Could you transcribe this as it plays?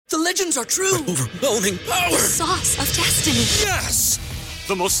The legends are true. Overwhelming power! Sauce of destiny. Yes!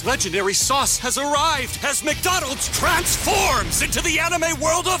 The most legendary sauce has arrived as McDonald's transforms into the anime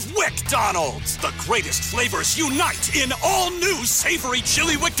world of WickDonald's. The greatest flavors unite in all new savory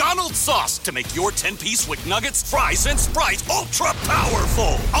chili McDonald's sauce to make your 10-piece Wick Nuggets, fries, and Sprite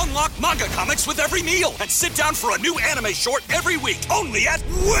ultra-powerful. Unlock manga comics with every meal and sit down for a new anime short every week only at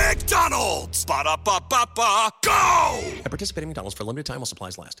WickDonald's. Ba-da-ba-ba-ba, go! At participating McDonald's for a limited time while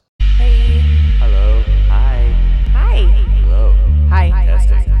supplies last. Hey. Hello. Hi. Hi. Hello. Hi.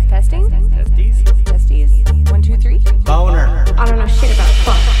 Testing. Testing? Testies. Testes. 1, 2, 3. Boner. I don't know shit about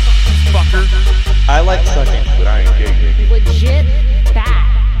fuck. Fucker. I like sucking, but I ain't gay. Legit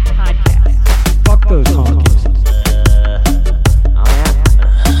bad podcast. Fuck those honkies.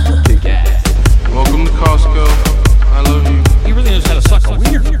 Welcome to Costco. I love you. He really knows how to suck a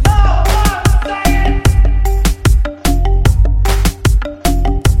wiener.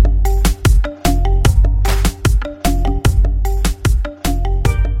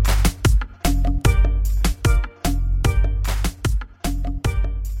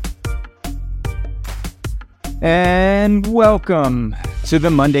 And welcome to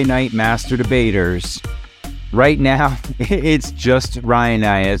the Monday Night Master Debaters. Right now, it's just Ryan and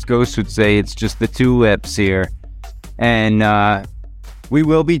I. As Ghost would say, it's just the two lips here. And we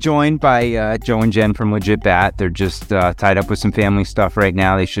will be joined by Joe and Jen from Legit Bat. They're just tied up with some family stuff right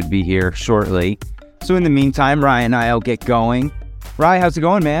now. They should be here shortly. So in the meantime, Ryan and I will get going. Ryan, how's it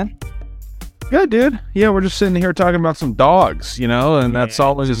going, man? Good, dude. Yeah, we're just sitting here talking about some dogs, you know, and that's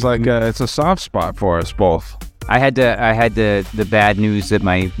always just like it's a soft spot for us both. I had the bad news that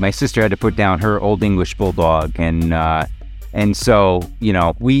my sister had to put down her Old English Bulldog, and so, you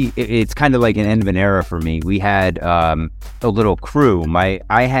know, it's kind of like an end of an era for me. We had a little crew. I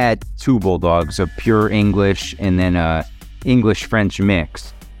had two Bulldogs, a pure English and then a English French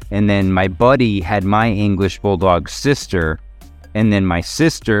mix, and then my buddy had my English Bulldog sister, and then my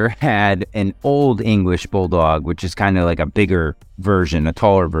sister had an Old English Bulldog, which is kind of like a bigger version, a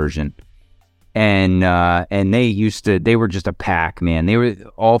taller version. And they were just a pack, man. They were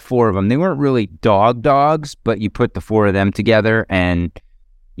all four of them. They weren't really dogs, but you put the four of them together and,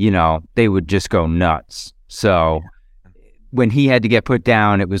 you know, they would just go nuts. So when he had to get put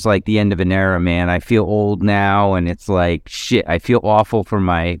down, it was like the end of an era, man. I feel old now, and it's like, shit, I feel awful for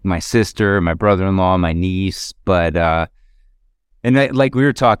my sister, my brother-in-law, my niece. But, like we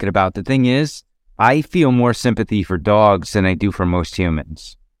were talking about, the thing is, I feel more sympathy for dogs than I do for most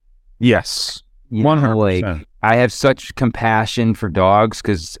humans. Yes, 100%. Like, I have such compassion for dogs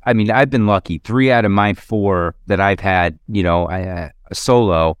because, I mean, I've been lucky. 3 out of my 4 that I've had, you know,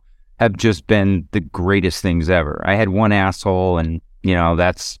 solo have just been the greatest things ever. I had one asshole, and, you know,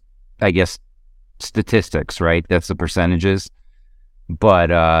 that's, I guess, statistics, right? That's the percentages. But,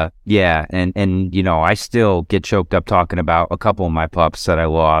 yeah, and you know, I still get choked up talking about a couple of my pups that I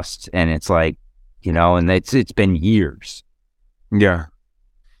lost, and it's like, you know, and it's been years. Yeah.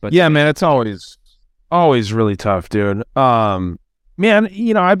 But yeah, man, it's always really tough, dude. Man,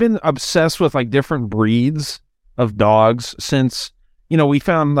 you know, I've been obsessed with like different breeds of dogs since, you know, we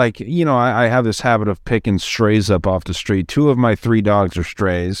found like, you know, I have this habit of picking strays up off the street. 2 of my 3 dogs are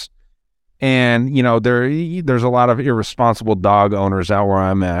strays. And, you know, there's a lot of irresponsible dog owners out where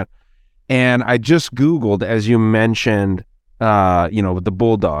I'm at. And I just Googled, as you mentioned, you know, with the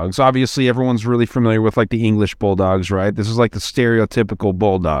bulldogs. Obviously, everyone's really familiar with like the English bulldogs, right? This is like the stereotypical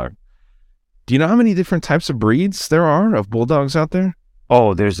bulldog. Do you know how many different types of breeds there are of bulldogs out there?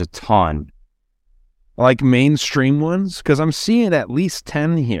 Oh, there's a ton. Like mainstream ones? Because I'm seeing at least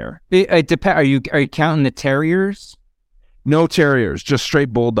 10 here. It depends. Are you counting the terriers? No terriers, just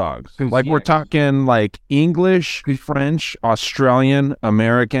straight bulldogs. Like we're talking like English, French, Australian,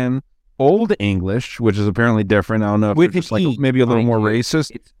 American, Old English, which is apparently different. I don't know if with it's like maybe a little more racist.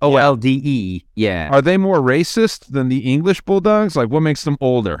 It's OLDE, yeah. Are they more racist than the English bulldogs? Like, what makes them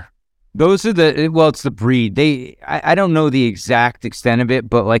older? Those are it's the breed. I don't know the exact extent of it,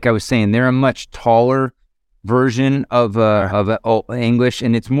 but like I was saying, they're a much taller version of Old English,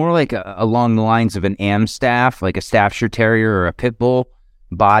 and it's more like along the lines of an Amstaff, like a Staffordshire Terrier or a Pit Bull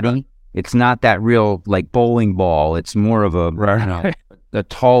body. It's not that real like bowling ball. It's more of a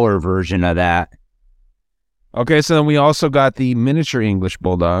taller version of that. Okay, so then we also got the miniature English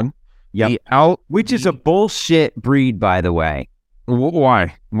bulldog. Yeah, which is a bullshit breed, by the way.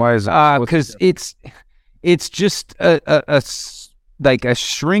 Why? Why is that? Because it's just like a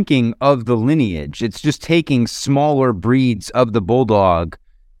shrinking of the lineage. It's just taking smaller breeds of the bulldog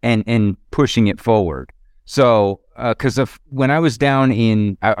and pushing it forward. So, because when I was down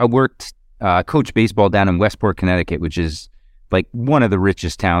I worked coached baseball down in Westport, Connecticut, which is like one of the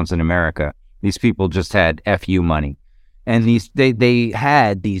richest towns in America. These people just had FU money. And they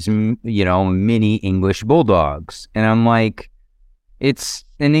had these, mini English bulldogs. And I'm like, it's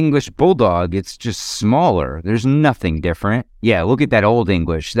an English bulldog. It's just smaller. There's nothing different. Yeah, look at that Old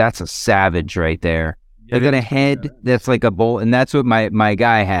English. That's a savage right there. They got a head that's like a bowl. And that's what my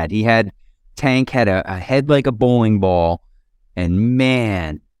guy had. Tank had a head like a bowling ball. And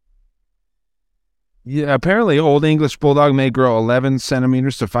man. Yeah, apparently Old English Bulldog may grow 11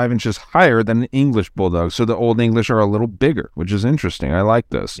 centimeters to 5 inches higher than an English Bulldog. So the Old English are a little bigger, which is interesting. I like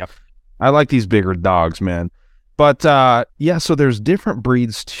this. Yep. I like these bigger dogs, man. But yeah, so there's different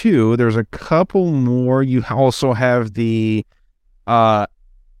breeds too. There's a couple more. You also have the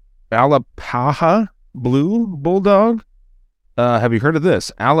Alapaha Blue Bulldog. Have you heard of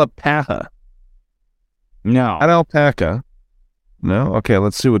this? Alapaha. No. Not alpaca. No? Okay,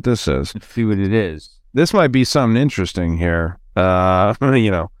 let's see what this is. Let's see what it is. This might be something interesting here. We'll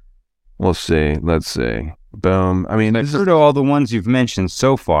see. Let's see. Boom. I mean, I've heard of all the ones you've mentioned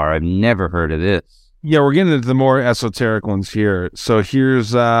so far. I've never heard of this. yeah, we're getting into the more esoteric ones here. So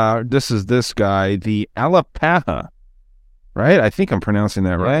here's, this is this guy, the Alapaha, right? I think I'm pronouncing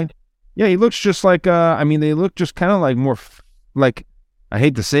that right. Yeah, he looks just like, they look just kind of like more, like, I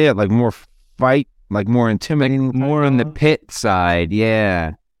hate to say it, like more fight, like more intimidating. More on the pit side,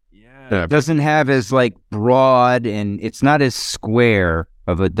 yeah. Yeah. It doesn't have as like broad and it's not as square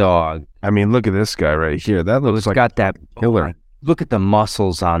of a dog. I mean, look at this guy right here. That looks It's like got that killer. Look at the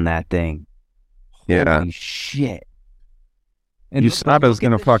muscles on that thing. Yeah. Holy shit. And You look- snap is look at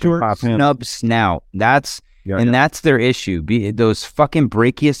gonna the fucking short pop in. snub snout. That's Yeah. that's their issue. Those fucking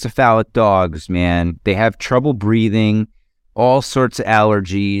brachiocephalic dogs, man. They have trouble breathing, all sorts of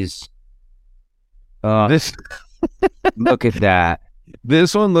allergies. This Look at that.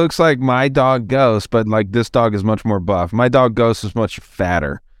 This one looks like my dog Ghost, but like this dog is much more buff. My dog Ghost is much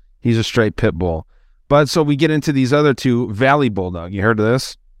fatter. He's a straight pit bull. But so we get into these other two, Valley Bulldog. You heard of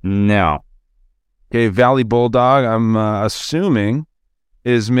this? No. Okay, Valley Bulldog, I'm assuming,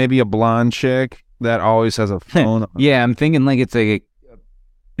 is maybe a blonde chick that always has a phone. Yeah, I'm thinking like it's like a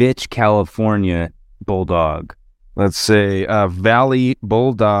bitch California bulldog. Let's say Valley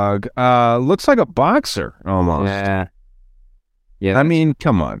Bulldog. Looks like a boxer almost. Yeah. Yeah. I mean,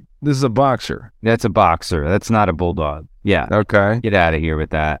 come on. This is a boxer. That's a boxer. That's not a bulldog. Yeah. Okay. Get out of here with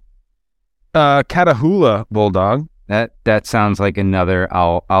that. Catahoula Bulldog. That sounds like another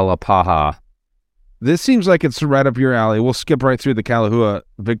Alapaha. This seems like it's right up your alley. We'll skip right through the Catahoula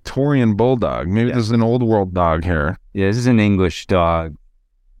Victorian Bulldog. Maybe this is an old world dog here. Yeah, this is an English dog.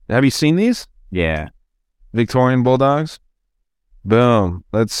 Have you seen these? Yeah. Victorian Bulldogs? Boom.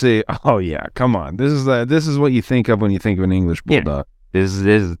 Let's see. Oh yeah, come on. This is what you think of when you think of an English Yeah. Bulldog. This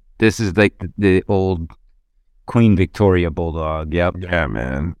is like the old Queen Victoria bulldog. Yep. Yeah,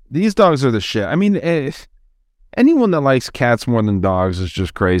 man. These dogs are the shit. I mean, anyone that likes cats more than dogs is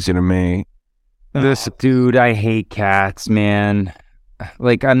just crazy to me. This dude, I hate cats, man.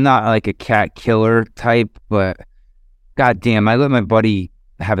 Like, I'm not like a cat killer type, but goddamn, I let my buddy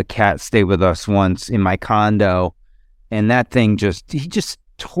have a cat stay with us once in my condo, and that thing he just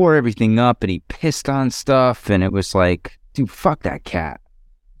tore everything up, and he pissed on stuff, and it was like, dude, fuck that cat.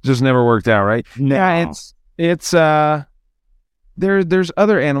 Just never worked out, right? No. Yeah, it's there's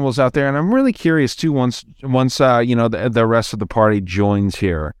other animals out there, and I'm really curious too. Once the rest of the party joins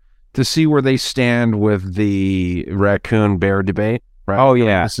here, to see where they stand with the raccoon bear debate. Right? Oh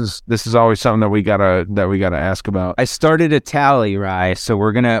yeah, This is always something that we gotta ask about. I started a tally, Rye, so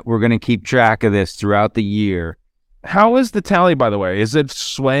we're gonna keep track of this throughout the year. How is the tally, by the way? Is it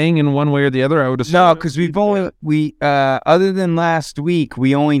swaying in one way or the other? I would assume. No, because other than last week,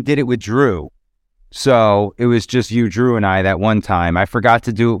 we only did it with Drew. So it was just you, Drew, and I that one time. I forgot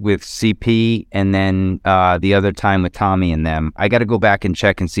to do it with CP, and then the other time with Tommy and them. I got to go back and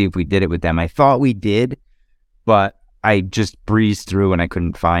check and see if we did it with them. I thought we did, but I just breezed through and I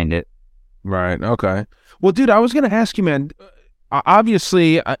couldn't find it. Right. Okay. Well, dude, I was gonna ask you, man.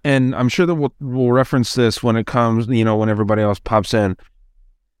 Obviously, and I'm sure that we'll reference this when it comes, when everybody else pops in.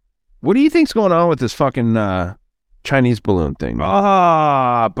 What do you think's going on with this fucking Chinese balloon thing?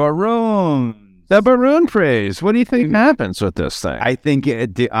 Baroon. The balloon praise. What do you think happens with this thing? I think,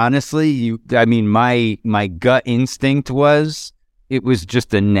 honestly, my gut instinct was it was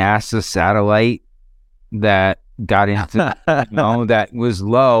just a NASA satellite that got into, that was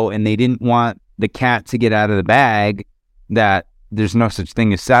low, and they didn't want the cat to get out of the bag, that there's no such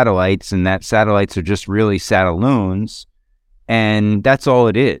thing as satellites, and that satellites are just really satelloons, and that's all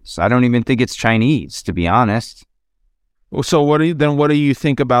it is. I don't even think it's Chinese, to be honest. So what do you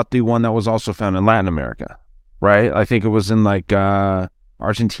think about the one that was also found in Latin America? right? I think it was in like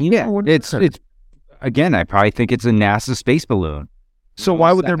Argentina. Yeah, it's again, I probably think it's a NASA space balloon. So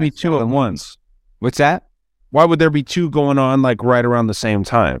why would there be two at once? What's that? Why would there be two going on like right around the same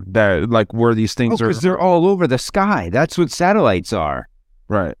time? That like where these things are? Because they're all over the sky. That's what satellites are.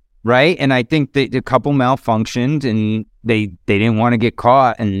 Right. Right. And I think that a couple malfunctioned and they didn't want to get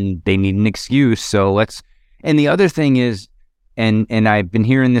caught and they need an excuse. So and the other thing is, and I've been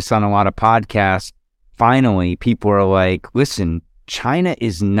hearing this on a lot of podcasts, finally people are like, listen, China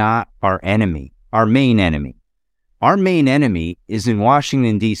is not our enemy, our main enemy. Our main enemy is in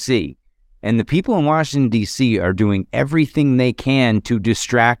Washington, D.C. And the people in Washington, D.C. are doing everything they can to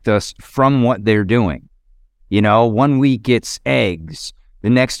distract us from what they're doing. You know, one week it's eggs. The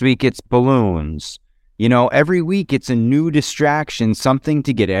next week it's balloons. You know, every week it's a new distraction, something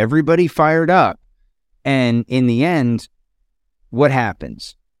to get everybody fired up. And in the end, what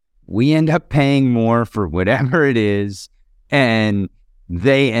happens? We end up paying more for whatever it is, and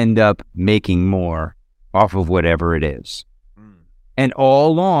they end up making more off of whatever it is. And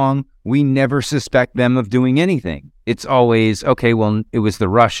all along, we never suspect them of doing anything. It's always, okay, well, it was the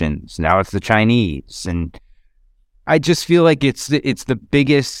Russians. Now it's the Chinese. And I just feel like it's the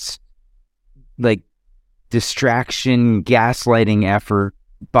biggest, like, distraction, gaslighting effort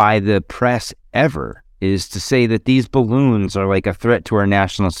by the press ever, is to say that these balloons are like a threat to our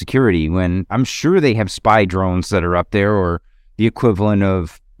national security, when I'm sure they have spy drones that are up there, or the equivalent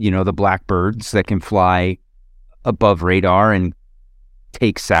of, you know, the Blackbirds that can fly above radar and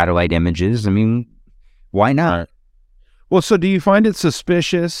take satellite images. I mean, why not? Right. Well, so do you find it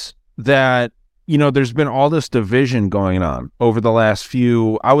suspicious that, you know, there's been all this division going on over the last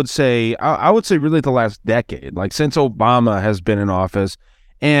few, I would say really the last decade, like since Obama has been in office,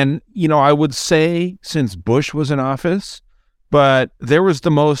 and, you know, I would say since Bush was in office, but there was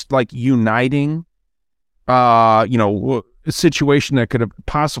the most like uniting, situation that could have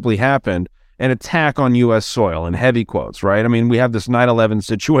possibly happened. An attack on U.S. soil, in heavy quotes, right? I mean, we have this 9/11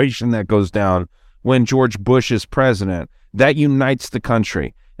 situation that goes down when George Bush is president. That unites the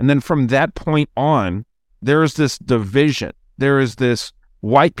country. And then from that point on, there is this division. There is this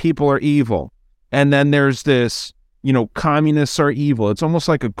white people are evil. And then there's this, you know, communists are evil. It's almost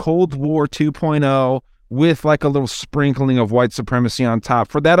like a Cold War 2.0 with like a little sprinkling of white supremacy on top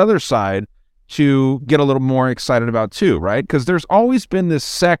for that other side to get a little more excited about too, right? Because there's always been this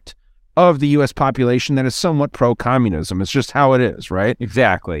sect of the U.S. population that is somewhat pro-communism. It's just how it is, right?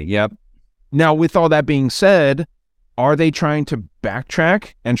 Exactly. Yep. Now, with all that being said, are they trying to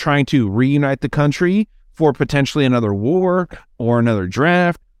backtrack and trying to reunite the country for potentially another war or another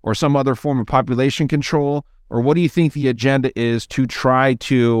draft or some other form of population control? Or what do you think the agenda is to try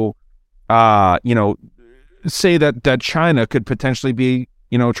to, say that China could potentially be,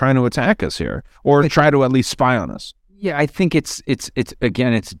 you know, trying to attack us here, or try to at least spy on us? Yeah, I think it's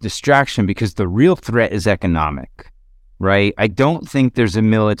again, it's a distraction, because the real threat is economic, right? I don't think there's a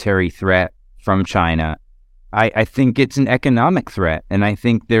military threat from China. I think it's an economic threat, and I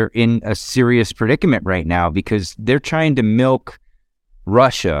think they're in a serious predicament right now because they're trying to milk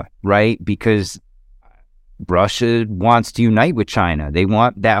Russia, right? Because Russia wants to unite with China. They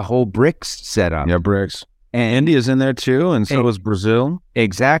want that whole BRICS setup. Yeah, BRICS. And India's in there too, and so is Brazil.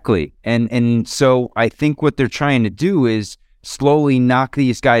 Exactly. And so I think what they're trying to do is slowly knock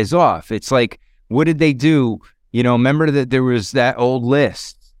these guys off. It's like, what did they do? You know, remember that there was that old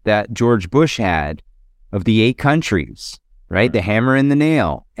list that George Bush had of the 8 countries, right? The hammer and the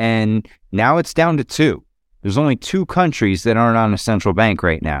nail. And now it's down to 2. There's only 2 countries that aren't on a central bank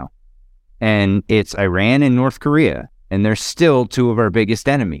right now. And it's Iran and North Korea. And they're still 2 of our biggest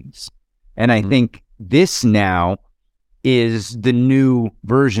enemies. And I think this now is the new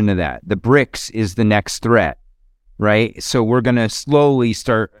version of that. The BRICS is the next threat, right? So we're going to slowly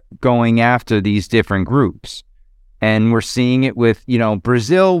start going after these different groups. And we're seeing it with, you know,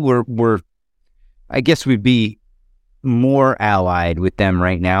 Brazil, we're I guess we'd be more allied with them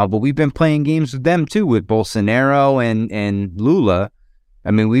right now, but we've been playing games with them too, with Bolsonaro and Lula.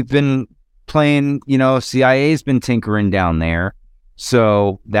 I mean, we've been playing, you know, CIA's been tinkering down there.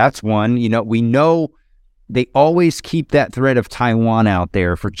 So that's one. You know, we know they always keep that threat of Taiwan out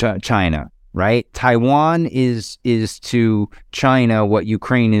there for China, right? Taiwan is to China what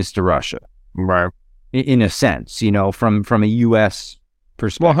Ukraine is to Russia, Right. in a sense, you know, from a U.S.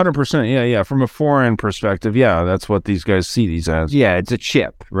 perspective. Well, 100%. Yeah. From a foreign perspective, yeah, that's what these guys see these as. Yeah, it's a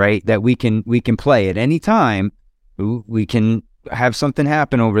chip, right? That we can play at any time. We can have something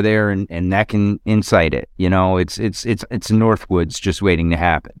happen over there, and that can incite it. You know, it's Northwoods just waiting to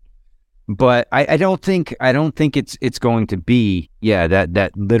happen. But I don't think it's going to be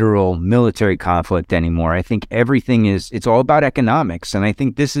that literal military conflict anymore. I think it's all about economics, and I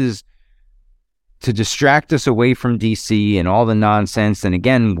think this is to distract us away from DC and all the nonsense. And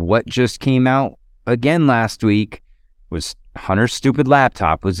again, what just came out again last week was Hunter's stupid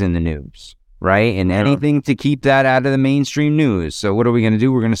laptop was in the news, right? And anything to keep that out of the mainstream news. So what are we going to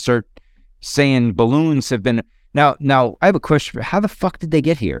do? We're going to start saying balloons have been... Now, I have a question. How the fuck did they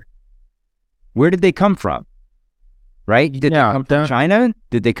get here? Where did they come from? Right? Did they come from China?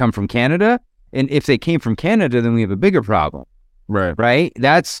 Did they come from Canada? And if they came from Canada, then we have a bigger problem. Right. Right?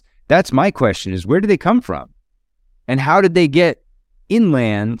 That's my question, is where did they come from? And how did they get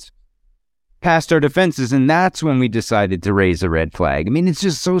inland past our defenses? And that's when we decided to raise a red flag. I mean, it's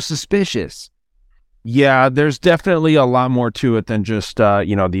just so suspicious. Yeah, there's definitely a lot more to it than just,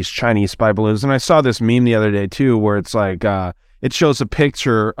 these Chinese spy balloons. And I saw this meme the other day, too, where it's like, it shows a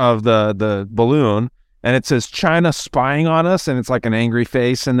picture of the balloon, and it says China spying on us, and it's like an angry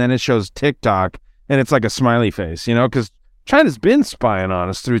face. And then it shows TikTok, and it's like a smiley face, because China's been spying on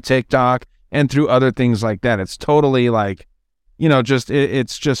us through TikTok and through other things like that. It's totally like, it's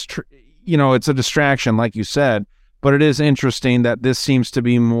a distraction, like you said. But it is interesting that this seems to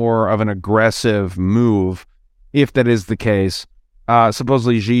be more of an aggressive move, if that is the case.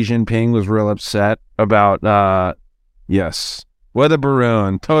 Supposedly Xi Jinping was real upset about, weather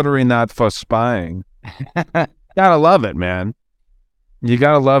balloon, totally not for spying. Gotta love it, man. You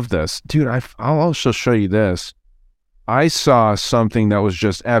gotta love this. Dude, I'll also show you this. I saw something that was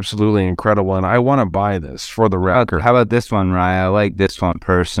just absolutely incredible, and I want to buy this for the record. How about this one, Ryan? I like this one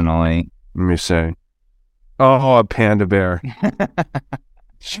personally. Let me see. Oh, a panda bear.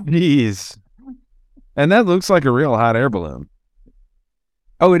 Jeez. And that looks like a real hot air balloon.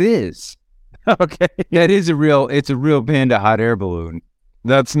 Oh, it is. Okay. Yeah, it's a real panda hot air balloon.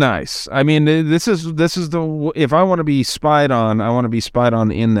 That's nice. I mean, this is if I want to be spied on, I want to be spied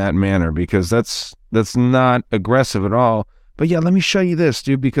on in that manner, because that's not aggressive at all. But yeah, let me show you this,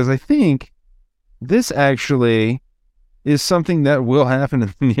 dude, because I think this actually is something that will happen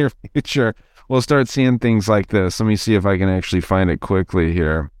in the near future. We'll start seeing things like this. Let me see if I can actually find it quickly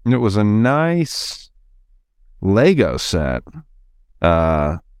here. And it was a nice Lego set.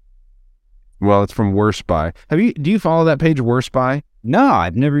 Well, it's from Worst Buy. Do you follow that page, Worst Buy? No,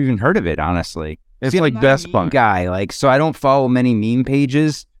 I've never even heard of it, honestly. It's like Best Buy guy, so I don't follow many meme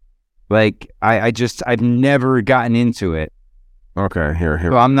pages. I've never gotten into it. Okay, here.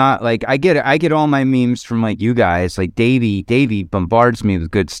 So I'm not I get all my memes from you guys. Like Davey bombards me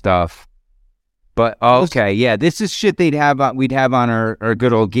with good stuff. But okay, yeah, this is shit we'd have on our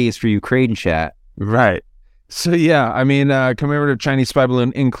good old Gays for Ukraine chat. Right. So yeah, I mean, commemorative Chinese spy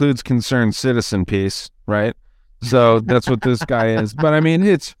balloon includes concerned citizen piece, right? So that's what this guy is. But I mean,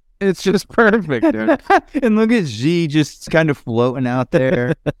 it's just perfect, dude. And look at Xi just kind of floating out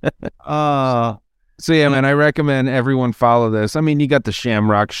there. So yeah, man, I recommend everyone follow this. I mean, you got the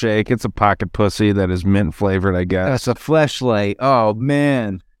Shamrock Shake. It's a pocket pussy that is mint flavored, I guess. That's a fleshlight. Oh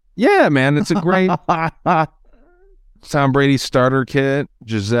man. Yeah, man, it's a great Tom Brady starter kit,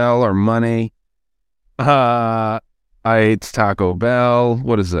 Giselle or money. I ate Taco Bell.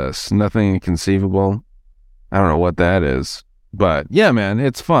 What is this? Nothing inconceivable. I don't know what that is. But yeah, man,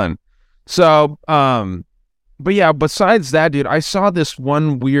 it's fun. So, but yeah, besides that, dude, I saw this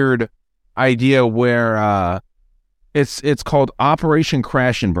one weird idea where it's called Operation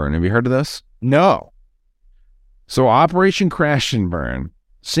Crash and Burn. Have you heard of this? No. So Operation Crash and Burn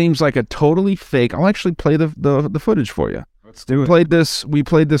seems like a totally fake. I'll actually play the footage for you. Let's do it. We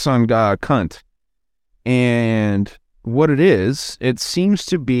played this on Cunt. And what it seems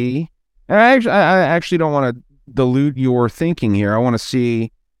to be, I actually don't want to dilute your thinking here. I want to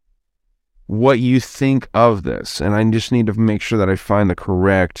see what you think of this. And I just need to make sure that I find the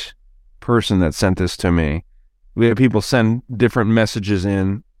correct person that sent this to me. We have people send different messages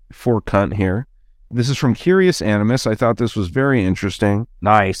in for Cunt here. This is from Curious Animus. I thought this was very interesting.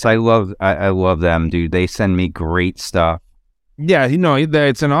 Nice. I love them, dude. They send me great stuff. Yeah,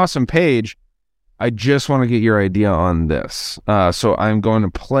 it's an awesome page. I just want to get your idea on this. So I'm going to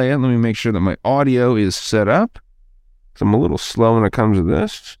play it. Let me make sure that my audio is set up. So I'm a little slow when it comes to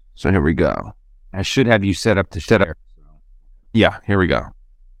this. So here we go. I should have you set up to share. Yeah, here we go.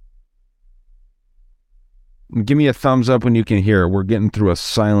 Give me a thumbs up when you can hear it. We're getting through a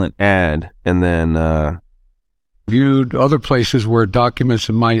silent ad, and then viewed other places where documents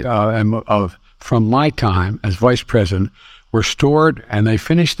from my time as vice president were stored, and they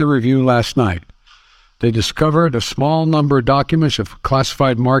finished the review last night. They discovered a small number of documents of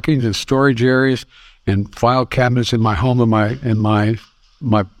classified markings in storage areas and file cabinets in my home in my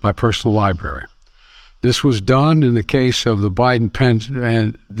my personal library. This was done in the case of the Biden Penn,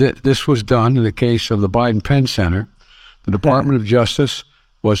 and this was done in the case of the Biden Penn Center. The Department of Justice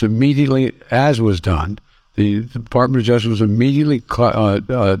was immediately, as was done, the Department of Justice was immediately Today,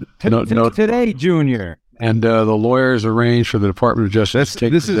 Junior. and the lawyers arranged for the Department of Justice to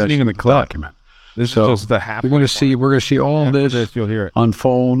take this isn't possession even of the clip. document. This So, is just the half. We're going to see all After this you'll hear it.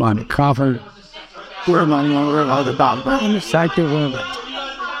 unfold. I'm confident. Man,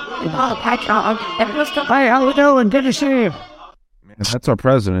 that's our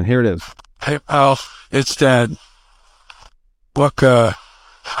president. Here it is. Hey, pal, it's Dad. Look, I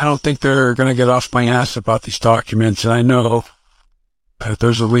don't think they're going to get off my ass about these documents, and I know that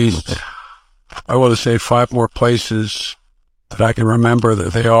there's at least, I want to say 5 more places that I can remember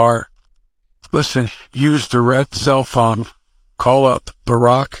that they are. Listen, use the red cell phone, call up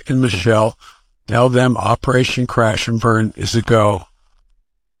Barack and Michelle, tell them Operation Crash and Burn is a go.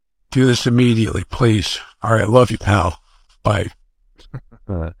 Do this immediately, please. All right, love you, pal. Bye.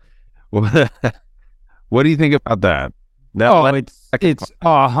 What do you think about that? It's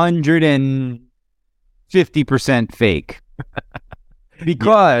 150% fake.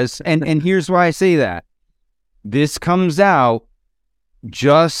 Because, and here's why I say that. This comes out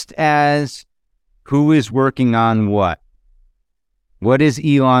just as who is working on what? What is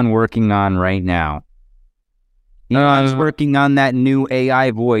Elon working on right now? Elon's working on that new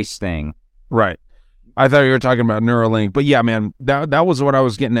AI voice thing. Right. I thought you were talking about Neuralink, but yeah, man, that was what I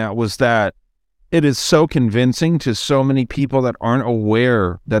was getting at, was that it is so convincing to so many people that aren't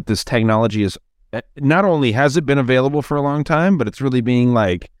aware that this technology is, not only has it been available for a long time, but it's really being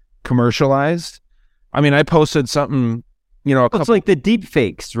like commercialized. I mean, I posted something, It's like the deep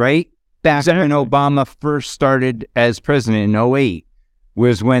fakes, right? Back when Obama first started as president in 2008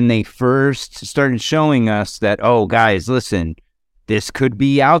 was when they first started showing us that, oh, guys, listen, this could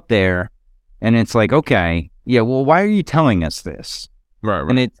be out there. And it's like, okay, yeah, well, why are you telling us this? Right.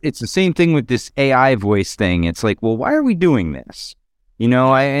 And it's the same thing with this AI voice thing. It's like, well, why are we doing this?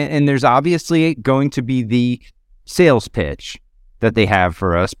 And there's obviously going to be the sales pitch that they have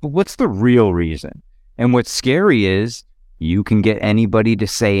for us, but what's the real reason? And what's scary is you can get anybody to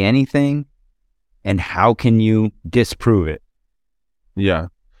say anything, and how can you disprove it? Yeah.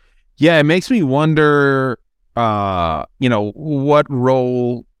 Yeah, it makes me wonder, what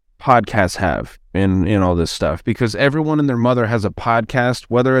role podcasts have in all this stuff, because everyone and their mother has a podcast,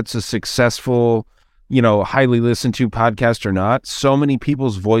 whether it's a successful, highly listened to podcast or not. So many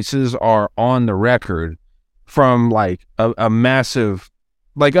people's voices are on the record from like a massive,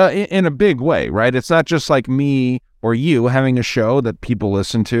 in a big way, right? It's not just like me or you having a show that people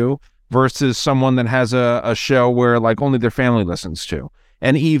listen to versus someone that has a show where like only their family listens to.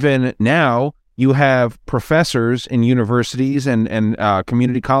 And even now you have professors in universities and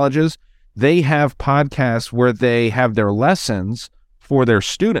community colleges. They have podcasts where they have their lessons for their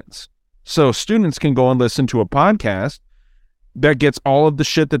students. So students can go and listen to a podcast that gets all of the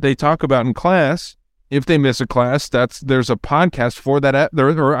shit that they talk about in class. If they miss a class, there's a podcast for that,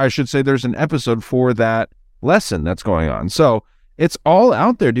 or I should say there's an episode for that lesson that's going on. So it's all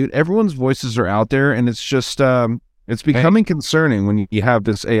out there, dude. Everyone's voices are out there, and it's just, it's becoming concerning when you have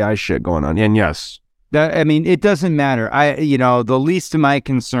this AI shit going on. And yes. It doesn't matter. The least of my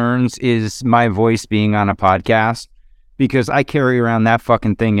concerns is my voice being on a podcast, because I carry around that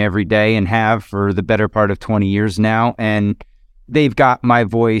fucking thing every day and have for the better part of 20 years now. And they've got my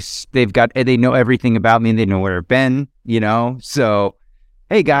voice. They know everything about me. They know where I've been, So,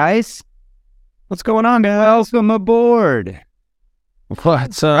 hey guys, what's going on, guys? Welcome aboard.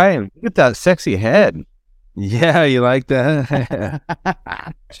 What's up? Look at that sexy head. Yeah, you like that?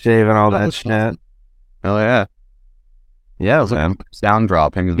 Shaving all that shit. Oh, yeah. Yeah, man. Sound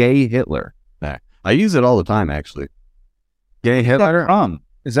dropping. Gay Hitler. I use it all the time, actually. Gay Hitler?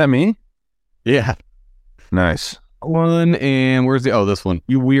 Is that me? Yeah. Nice. One, and where's this one?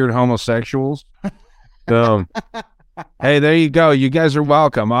 You weird homosexuals. Hey, there you go. You guys are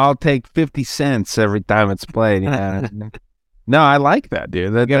welcome. I'll take 50 cents every time it's played. Yeah. No, I like that,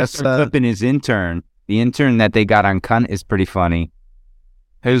 dude. That's flipping his intern. The intern that they got on Cunt is pretty funny.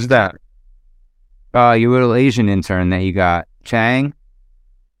 Who's that? Your little Asian intern that you got, Chang.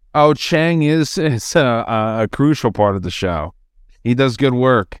 Oh, Chang is a crucial part of the show. He does good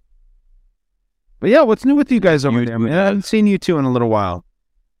work. But yeah, what's new with you guys over there, man? I haven't seen you two in a little while.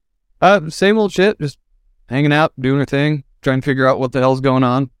 Same old shit. Just hanging out, doing a thing, trying to figure out what the hell's going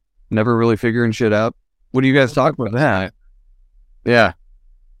on. Never really figuring shit out. What do you guys talk about that? Yeah.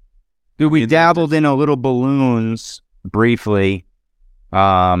 Dude, we dabbled in a little balloons briefly.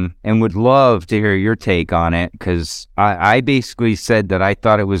 and would love to hear your take on it, because I basically said that I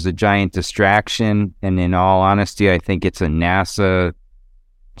thought it was a giant distraction, and in all honesty, I think it's a NASA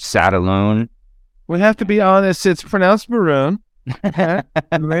Satelloon. We have to be honest. It's pronounced maroon.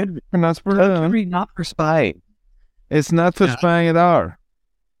 Pronounced maroon. Not for spying. It's not for spying at all.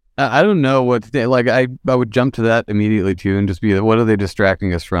 I don't know what to think. Like, I would jump to that immediately too and just be like, what are they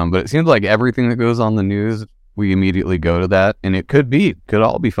distracting us from? But it seems like everything that goes on the news, we immediately go to that, and it could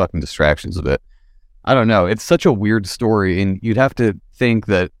all be fucking distractions of it. I don't know. It's such a weird story, and you'd have to think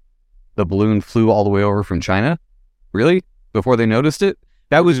that the balloon flew all the way over from China, really, before they noticed it.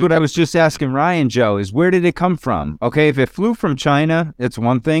 That was what I was just asking Ryan, Joe, is where did it come from? Okay, if it flew from China, it's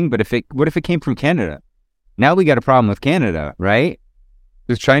one thing, but what if it came from Canada? Now we got a problem with Canada, right?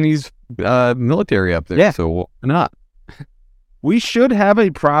 There's Chinese military up there, yeah. So why not? We should have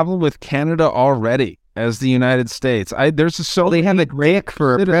a problem with Canada already as the United States. They have a Drake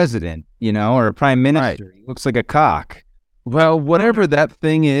for a president, or a prime minister. Right. He looks like a cock. Well, whatever that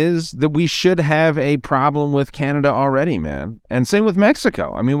thing is, that we should have a problem with Canada already, man. And same with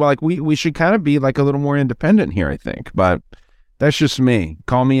Mexico. I mean, we should kind of be like a little more independent here, I think. But that's just me.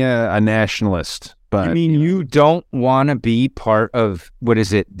 Call me a nationalist. But I mean, you don't want to be part of, what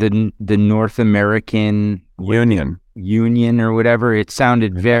is it, the North American Union or whatever. It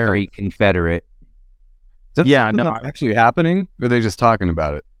sounded very Confederate. Not actually happening, or are they just talking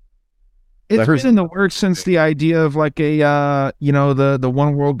about it? It's been in the works since the idea of like the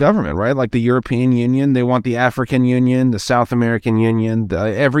one world government, right? Like the European Union, they want the African Union, the South American Union,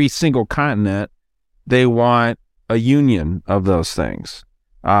 every single continent, they want a union of those things.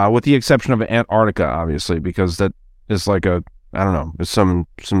 With the exception of Antarctica, obviously, because that is like it's some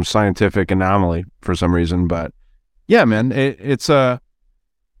scientific anomaly for some reason. But yeah, man, it's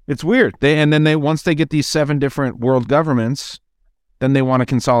weird. Once they get these 7 different world governments, then they want to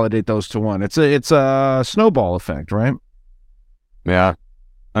consolidate those to one. It's a snowball effect, right? Yeah,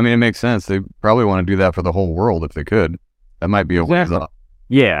 I mean, it makes sense. They probably want to do that for the whole world if they could. That might be a way up.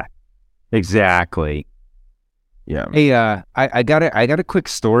 Yeah, exactly. Yeah. Hey, I got a quick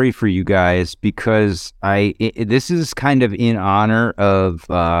story for you guys, because this is kind of in honor of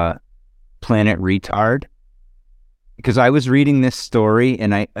Planet Retard, because I was reading this story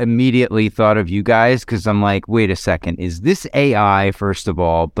and I immediately thought of you guys, because I'm like, wait a second, is this AI first of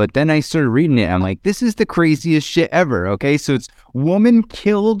all? But then I started reading it. I'm like, this is the craziest shit ever. Okay, so it's woman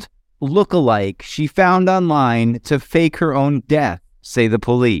killed lookalike she found online to fake her own death, say the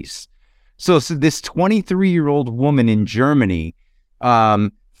police. So this 23-year-old woman in Germany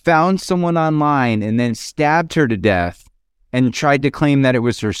found someone online and then stabbed her to death and tried to claim that it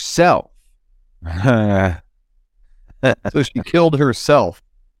was herself. So she killed herself.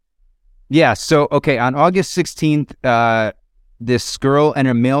 Yeah. So, okay, on August 16th, this girl and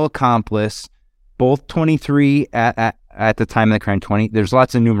her male accomplice, both 23 at the time of the crime, 20. There's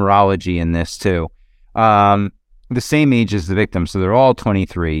lots of numerology in this too. The same age as the victim, so they're all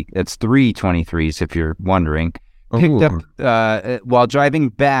 23. It's 3 23s, if you're wondering. Picked up while driving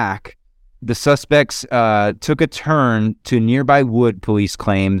back. The suspects took a turn to nearby wood, police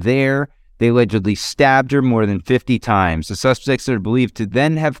claim. There, they allegedly stabbed her more than 50 times. The suspects are believed to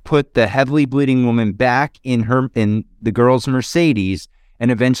then have put the heavily bleeding woman back in the girl's Mercedes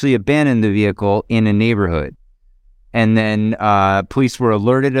and eventually abandoned the vehicle in a neighborhood. And then police were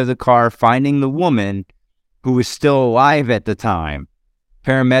alerted of the car, finding the woman, who was still alive at the time.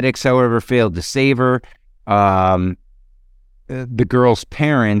 Paramedics, however, failed to save her. The girl's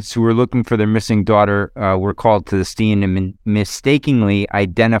parents, who were looking for their missing daughter, were called to the scene and mistakenly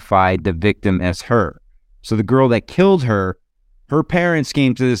identified the victim as her. So the girl that killed her, her parents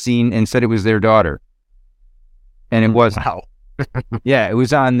came to the scene and said it was their daughter. And it wasn't. Wow. Yeah, it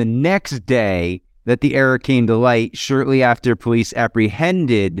was on the next day that the error came to light, shortly after police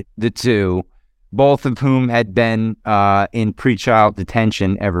apprehended the two, both of whom had been in pretrial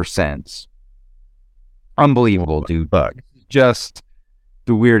detention ever since. Unbelievable, dude. Fuck. Just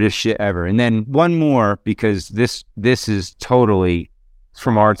the weirdest shit ever. And then one more, because this is totally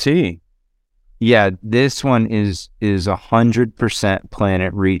from RT. Yeah, this one is 100%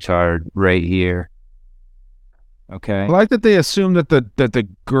 Planet Retard right here. Okay. I like that they assume that the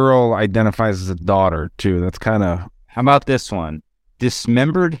girl identifies as a daughter too. That's kind of. How about this one?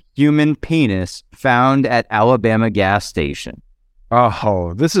 Dismembered human penis found at Alabama gas station.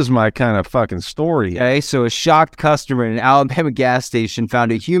 Oh, this is my kind of fucking story. Okay, so a shocked customer in an Alabama gas station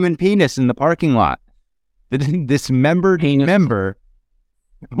found a human penis in the parking lot. The dismembered member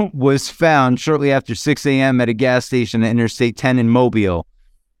was found shortly after 6 a.m. at a gas station at Interstate 10 in Mobile.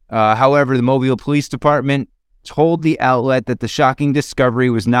 However, the Mobile Police Department told the outlet that the shocking discovery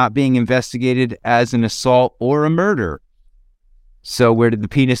was not being investigated as an assault or a murder. So where did the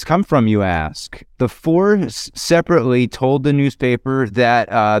penis come from, you ask? The four separately told the newspaper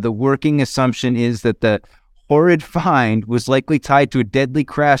that the working assumption is that the horrid find was likely tied to a deadly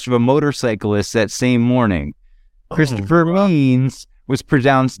crash of a motorcyclist that same morning. Christopher Means was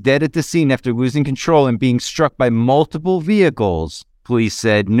pronounced dead at the scene after losing control and being struck by multiple vehicles, police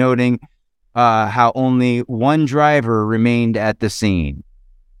said, noting how only one driver remained at the scene.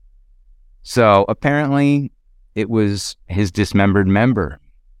 So apparently it was his dismembered member.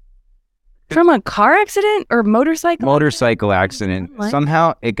 From a car accident or motorcycle? Motorcycle accident. What?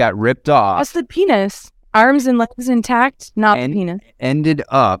 Somehow it got ripped off. That's the penis. Arms and legs intact, not the and penis. ended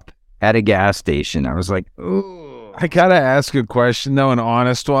up at a gas station. I was like, ooh. I gotta ask a question though, an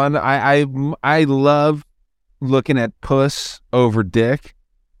honest one. I love looking at puss over dick,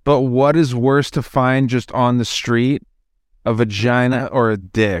 but what is worse to find just on the street, a vagina or a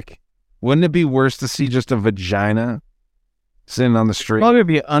dick? Wouldn't it be worse to see just a vagina sitting on the street? Probably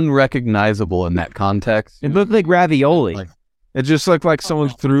be unrecognizable in that context. It looked like ravioli. It just looked like someone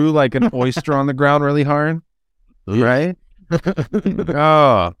threw like an oyster on the ground really hard, right?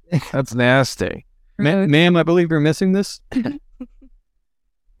 Oh, that's nasty. Ma'am, I believe you're missing this.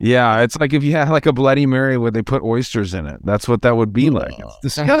 Yeah, it's like if you had like a Bloody Mary where they put oysters in it. That's what that would be like.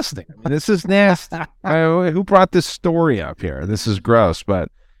 It's disgusting. I mean, this is nasty. Who brought this story up here? This is gross, but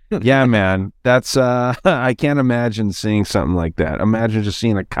yeah, man, that's I can't imagine seeing something like that. Imagine just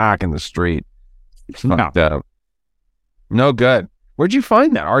seeing a cock in the street. It's fucked up. No good. Where'd you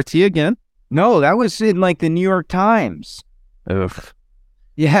find that? RT again? No, that was in like the New York Times. Ugh.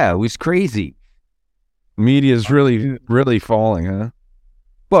 Yeah, it was crazy. Media's really falling, huh?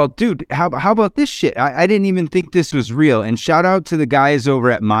 Well, dude, how about this shit? I didn't even think this was real. And shout out to the guys over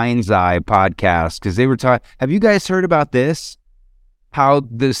at Mind's Eye podcast, because they were talking. Have you guys heard about this? How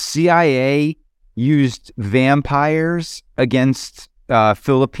the CIA used vampires against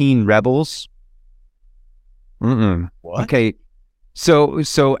Philippine rebels? What? Okay,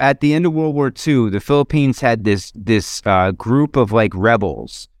 so at the end of World War II, the Philippines had this group of like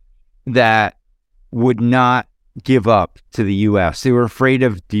rebels that would not give up to the U.S. They were afraid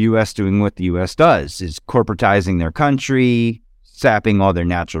of the U.S. doing what the U.S. does, is corporatizing their country, sapping all their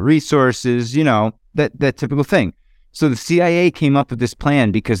natural resources, you know, that typical thing. So the CIA came up with this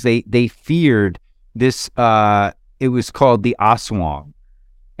plan because they feared this, it was called the Aswang.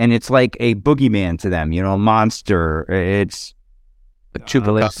 And it's like a boogeyman to them, you know, a monster. It's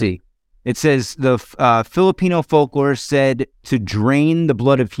let's see. It says the Filipino folklore said to drain the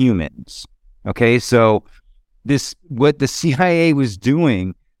blood of humans. Okay, so what the CIA was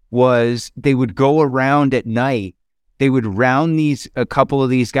doing was they would go around at night. They would round a couple of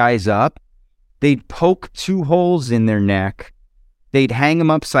these guys up. They'd poke 2 holes in their neck. They'd hang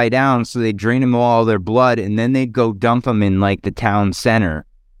them upside down so they'd drain them all their blood, and then they'd go dump them in like the town center.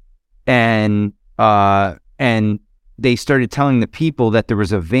 And they started telling the people that there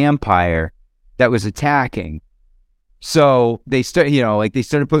was a vampire that was attacking. So they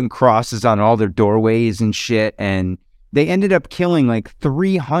started putting crosses on all their doorways and shit, and they ended up killing like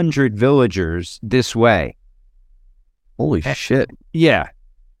 300 villagers this way. Holy shit. Yeah.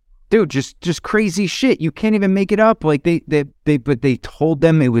 Dude, just crazy shit. You can't even make it up. Like but they told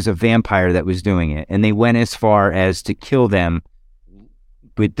them it was a vampire that was doing it, and they went as far as to kill them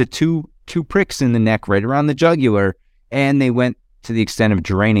with the two pricks in the neck right around the jugular, and they went to the extent of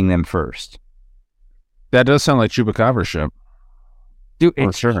draining them first. That does sound like Chupacabra shit. Dude,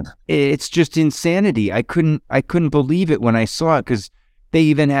 it's just insanity. I couldn't believe it when I saw it, because they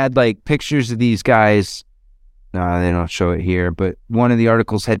even had like pictures of these guys. No, they don't show it here, but one of the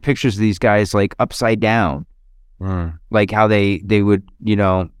articles had pictures of these guys like upside down, like how they would, you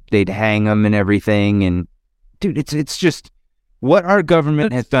know, they'd hang them and everything. And dude, it's just what our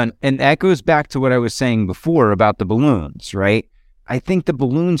government has done, and that goes back to what I was saying before about the balloons, right? I think the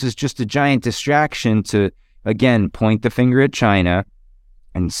balloons is just a giant distraction to, again, point the finger at China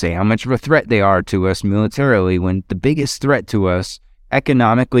and say how much of a threat they are to us militarily, when the biggest threat to us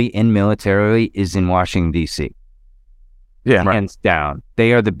economically and militarily is in Washington, D.C. Yeah. Hands down.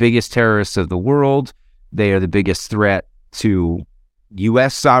 They are the biggest terrorists of the world. They are the biggest threat to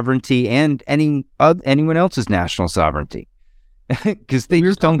U.S. sovereignty and anyone else's national sovereignty. Because they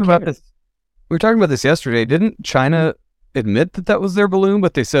just don't care. We were talking about this yesterday. Didn't China admit that was their balloon,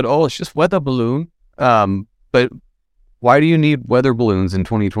 but they said, oh, it's just weather balloon. But why do you need weather balloons in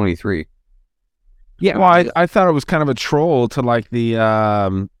 2023? Yeah. Well, I thought it was kind of a troll to like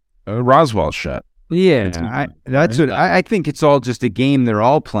the Roswell shit. Yeah, that's what I think. It's all just a game they're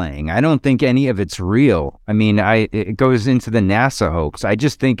all playing. I don't think any of it's real. I mean, it goes into the NASA hoax. I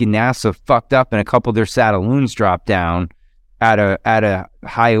just think NASA fucked up and a couple of their Satelloons dropped down at a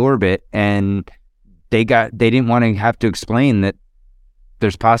high orbit, and they didn't want to have to explain that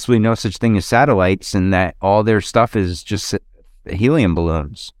there's possibly no such thing as satellites and that all their stuff is just helium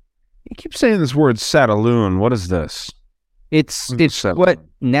balloons. You keep saying this word Satelloon. What is this? It's what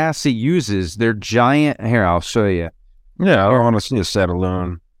NASA uses. They're giant. Here, I'll show you. Yeah, I don't want to see a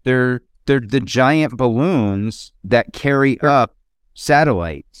Satelloon. They're the giant balloons that carry up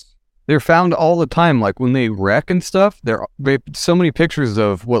satellites. They're found all the time, like when they wreck and stuff. They have so many pictures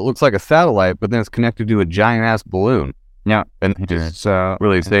of what looks like a satellite, but then it's connected to a giant ass balloon. Yeah, and they just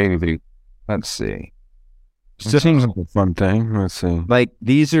really say anything. Let's see. It seems like a fun thing. Let's see. Like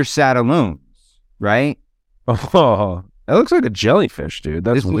these are Satelloons, right? Oh, that looks like a jellyfish, dude.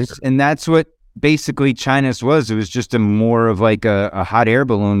 That's weird. And that's what basically China's was. It was just a more of like a hot air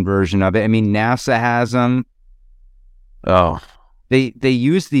balloon version of it. I mean, NASA has them. Oh. They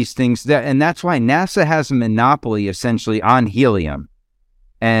use these things, and that's why NASA has a monopoly essentially on helium.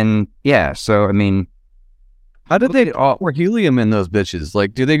 And yeah, so I mean, how did they pour helium in those bitches?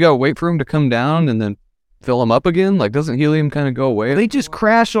 Like, do they go wait for them to come down and then fill them up again? Like, doesn't helium kind of go away? They just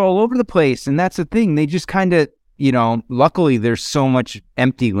crash all over the place, and that's the thing. They just kind of, luckily there's so much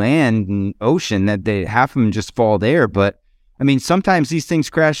empty land and ocean that half of them just fall there. But I mean, sometimes these things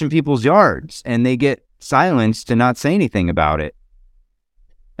crash in people's yards, and they get silenced to not say anything about it.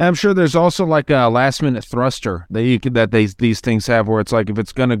 I'm sure there's also like a last minute thruster that these things have, where it's like if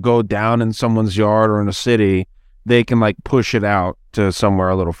it's gonna go down in someone's yard or in a city, they can like push it out to somewhere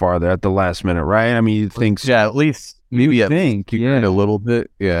a little farther at the last minute, right? I mean, you think, yeah, at least maybe a little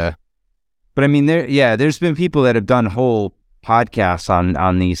bit, yeah. But I mean, there's been people that have done whole podcasts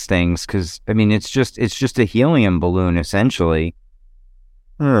on these things because I mean, it's just a helium balloon essentially,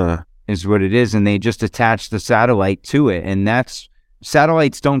 is what it is, and they just attach the satellite to it, and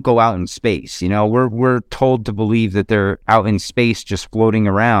satellites don't go out in space. We're told to believe that they're out in space just floating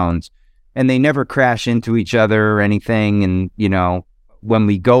around, and they never crash into each other or anything. And, when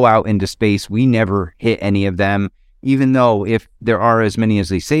we go out into space, we never hit any of them, even though if there are as many as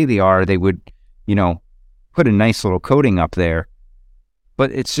they say they are, they would, put a nice little coating up there.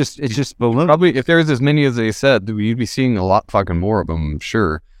 But it's just balloon. Probably if there's as many as they said, you'd be seeing a lot fucking more of them, I'm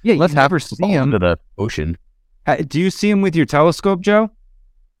sure. Yeah, let's never see them into the ocean. Do you see them with your telescope, Joe?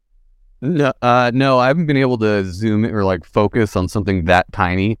 No, I haven't been able to zoom in or like focus on something that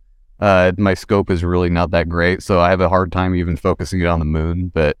tiny. My scope is really not that great, so I have a hard time even focusing it on the moon.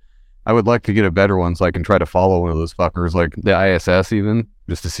 But I would like to get a better one so I can try to follow one of those fuckers, like the ISS, even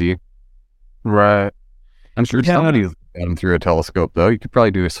just to see. Right. I'm sure somebody's got them through a telescope, though. You could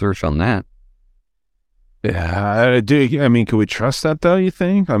probably do a search on that. Yeah, I mean, could we trust that though? You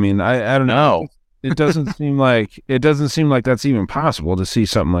think? I mean, I don't know. It doesn't seem like that's even possible to see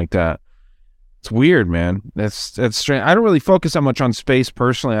something like that. It's weird, man. That's strange. I don't really focus that much on space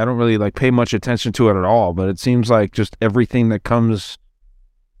personally. I don't really like pay much attention to it at all, but it seems like just everything that comes,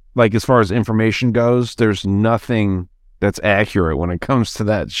 like as far as information goes, there's nothing that's accurate when it comes to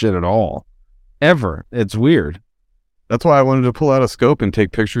that shit at all. Ever. It's weird. That's why I wanted to pull out a scope and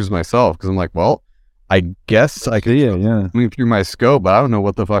take pictures myself, because I'm like, well, I guess I could move through my scope, but I don't know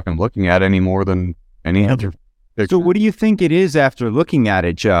what the fuck I'm looking at any more than any other picture. So what do you think it is after looking at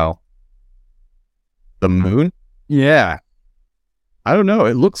it, Joe? The moon? Yeah. I don't know.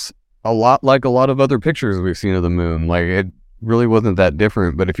 It looks a lot like a lot of other pictures we've seen of the moon. Like, it really wasn't that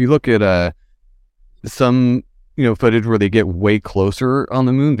different. But if you look at some, footage where they get way closer on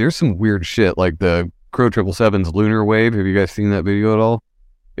the moon, there's some weird shit, like the Crow 777's lunar wave. Have you guys seen that video at all?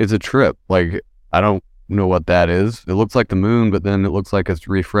 It's a trip. Like, I don't know what that is. It looks like the moon, but then it looks like it's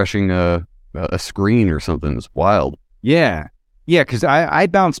refreshing a screen or something. It's wild. Yeah. Yeah, because I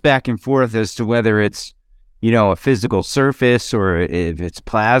bounce back and forth as to whether it's, a physical surface or if it's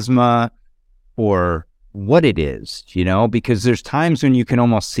plasma or what it is, because there's times when you can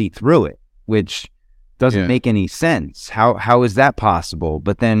almost see through it, which doesn't make any sense. How is that possible?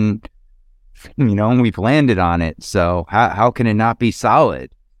 But then, we've landed on it. So how can it not be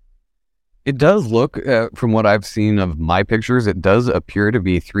solid? It does look, from what I've seen of my pictures, it does appear to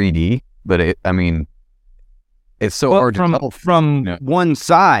be 3D, but it's so hard to tell from one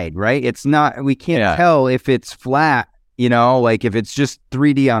side, right? It's not, we can't tell if it's flat, like if it's just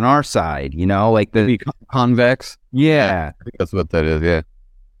 3D on our side, like the convex. Yeah. I think that's what that is. Yeah.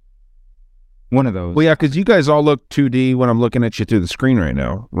 One of those. Well, yeah, because you guys all look 2D when I'm looking at you through the screen right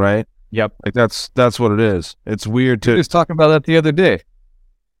now, right? Yep. Like that's what it is. It's weird to. We were just talking about that the other day.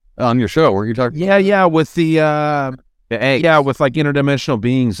 On your show, were you talking? Yeah, with the eggs. yeah, with like interdimensional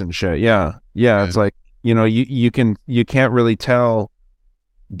beings and shit. Yeah. It's like, you can't really tell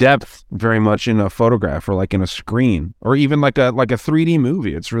depth very much in a photograph or like in a screen or even like a 3D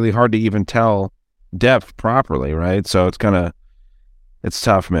movie. It's really hard to even tell depth properly, right? So it's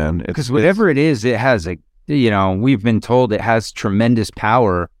tough, man. Because whatever it is, it has we've been told it has tremendous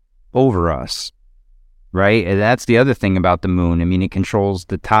power over us, right? And that's the other thing about the moon. I mean, it controls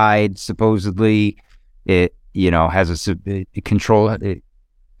the tide, supposedly. It, has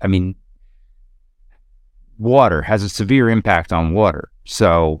water has a severe impact on water.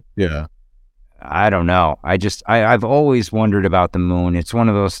 So, yeah, I don't know. I've always wondered about the moon. It's one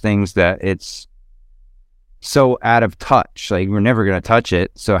of those things that it's so out of touch. Like, we're never going to touch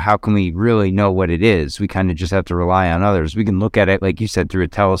it. So how can we really know what it is? We kind of just have to rely on others. We can look at it, like you said, through a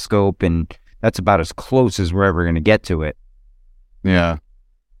telescope, and that's about as close as we're ever going to get to it. Yeah.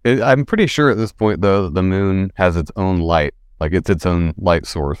 I'm pretty sure at this point, though, the moon has its own light. Like, it's its own light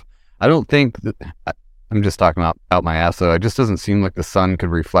source. I don't think that... I'm just talking out my ass, though. It just doesn't seem like the sun could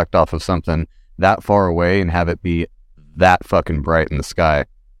reflect off of something that far away and have it be that fucking bright in the sky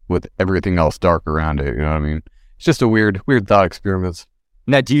with everything else dark around it. You know what I mean? It's just a weird thought experiment.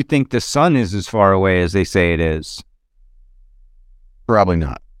 Now, do you think the sun is as far away as they say it is? Probably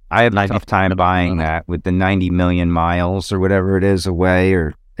not. I have a tough time buying that with the 90 million miles or whatever it is away,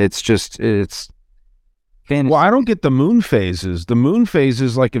 or it's fantasy. Well, I don't get the moon phases. The moon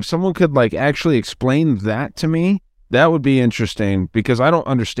phases, like, if someone could like actually explain that to me, that would be interesting, because I don't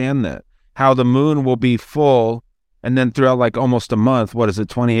understand that. How the moon will be full and then throughout like almost a month,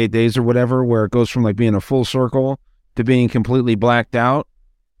 28 days or whatever, where it goes from like being a full circle to being completely blacked out.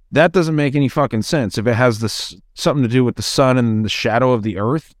 That doesn't make any fucking sense. If it has this something to do with the sun and the shadow of the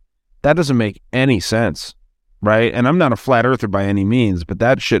earth, that doesn't make any sense, right? And I'm not a flat earther by any means, but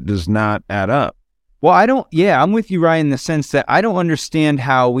that shit does not add up. Well, I'm with you, Ryan, in the sense that I don't understand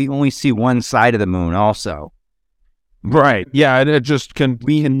how we only see one side of the moon also. Right. Yeah, it just can...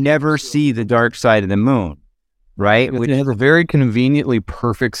 We can never see the dark side of the moon, right? It has a very conveniently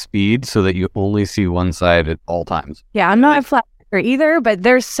perfect speed so that you only see one side at all times. Yeah, I'm not a flat earther either, but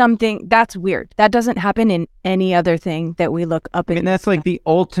there's something that's weird. That doesn't happen in any other thing that we look up at. And that's like the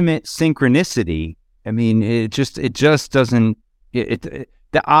ultimate synchronicity. I mean, it just doesn't...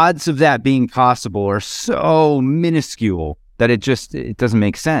 The odds of that being possible are so minuscule that it doesn't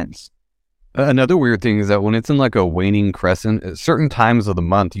make sense. Another weird thing is that when it's in like a waning crescent, at certain times of the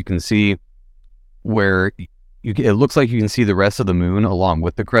month, you can see where it looks like you can see the rest of the moon along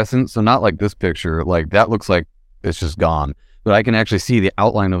with the crescent. So not like this picture, like that looks like it's just gone. But I can actually see the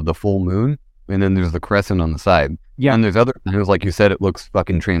outline of the full moon, and then there's the crescent on the side. Yeah. And there's other times, like you said, it looks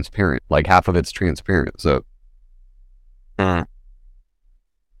fucking transparent. Like half of it's transparent. So...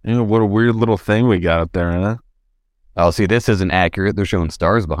 what a weird little thing we got up there, huh? Oh, see, this isn't accurate. They're showing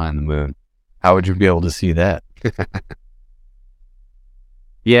stars behind the moon. How would you be able to see that?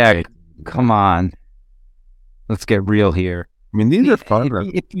 Yeah, come on. Let's get real here. I mean, these are fun.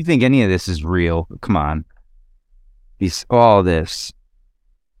 If you think any of this is real, come on. All this.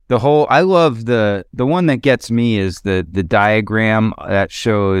 I love the one that gets me is the diagram that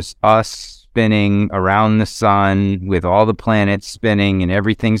shows us spinning around the sun with all the planets spinning and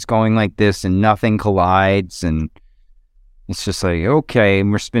everything's going like this and nothing collides, and it's just like, okay,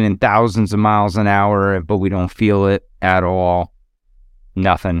 we're spinning thousands of miles an hour, but we don't feel it at all.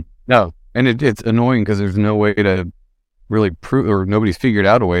 Nothing. No, and it's annoying because there's no way to really prove, or nobody's figured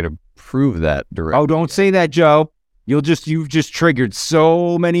out a way to prove that directly. Oh, don't say that, Joe. You've just triggered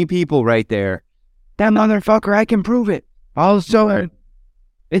so many people right there. That motherfucker, I can prove it. Also,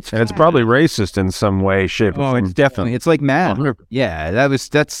 it's probably racist in some way, shape, or form. It's definitely. It's like math. Yeah,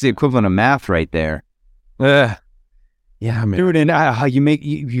 that's the equivalent of math right there. Yeah, man. Dude, and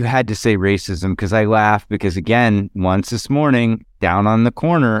you had to say racism because I laughed because, again, once this morning, down on the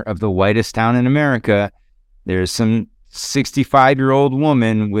corner of the whitest town in America, there's some 65-year-old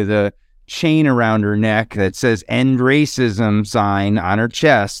woman with a chain around her neck that says "End Racism" sign on her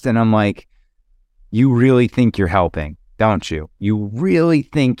chest, and I'm like, you really think you're helping, don't you? You really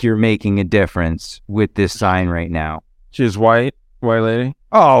think you're making a difference with this sign right now? She's white lady?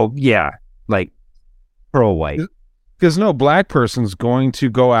 Oh, yeah. Like, pearl white. Because no black person's going to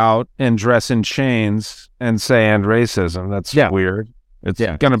go out and dress in chains and say "end racism." That's weird. It's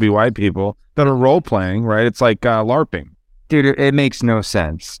going to be white people that are role-playing, right? It's like LARPing. Dude, it makes no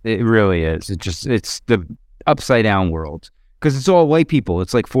sense. It really is. It's the upside-down world. Because it's all white people.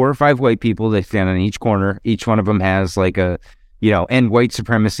 It's like 4 or 5 white people. They stand on each corner. Each one of them has like a, end white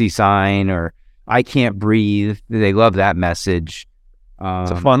supremacy sign or I can't breathe. They love that message.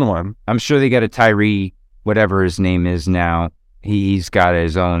 It's a fun one. I'm sure they got a Tyree, whatever his name is now. He's got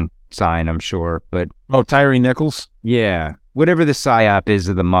his own sign, I'm sure. But Tyree Nichols? Yeah. Whatever the PSYOP is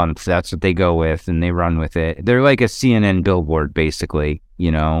of the month, that's what they go with, and they run with it. They're like a CNN billboard, basically,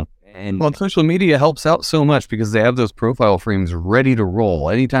 And Well, social media helps out so much because they have those profile frames ready to roll.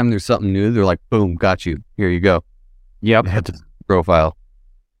 Anytime there's something new, they're like, boom, got you. Here you go. Yep. Hit the profile.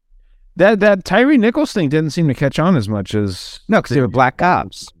 That Tyree Nichols thing didn't seem to catch on as much as... No, because they were black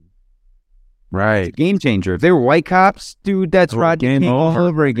cops. Right. Game changer. If they were white cops, dude, that's Rodney King all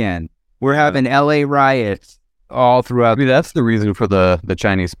over again. We're having LA riots all throughout. Maybe that's the reason for the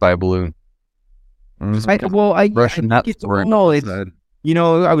Chinese spy balloon. Russian nuts were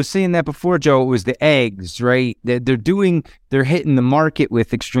I was saying that before, Joe. It was the eggs, right? They're hitting the market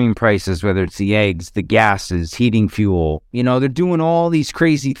with extreme prices, whether it's the eggs, the gases, heating fuel. They're doing all these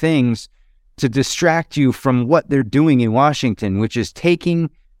crazy things to distract you from what they're doing in Washington, which is taking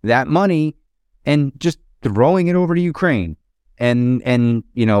that money and just throwing it over to Ukraine and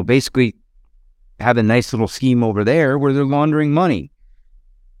basically have a nice little scheme over there where they're laundering money.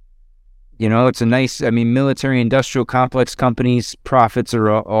 It's a nice, military industrial complex companies, profits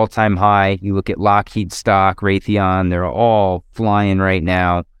are all-time high. You look at Lockheed stock, Raytheon, they're all flying right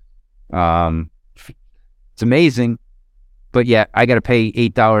now. It's amazing. But yeah, I got to pay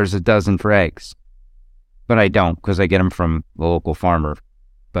 $8 a dozen for eggs. But I don't because I get them from the local farmer.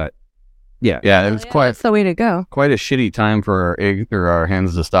 But yeah. Yeah, it was That's the way to go. quite a shitty time for our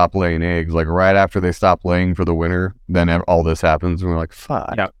hens to stop laying eggs. Like right after they stop laying for the winter, then all this happens and we're like,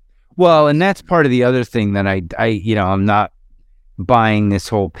 fuck. Yeah. Well, and that's part of the other thing that I'm not buying this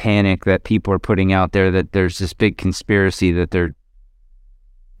whole panic that people are putting out there that there's this big conspiracy that they're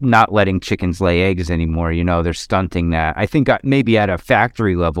not letting chickens lay eggs anymore. They're stunting that. I think maybe at a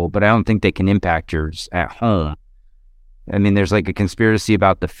factory level, but I don't think they can impact yours at home. There's like a conspiracy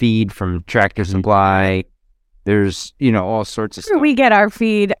about the feed from Tractor Supply. There's, all sorts of stuff. We get our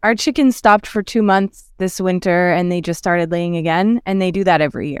feed. Our chickens stopped for 2 months this winter and they just started laying again. And they do that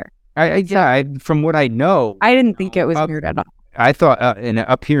every year. From what I know, I didn't think it was weird at all. I thought,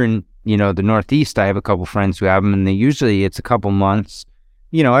 up here in, the Northeast, I have a couple friends who have them, and it's a couple months.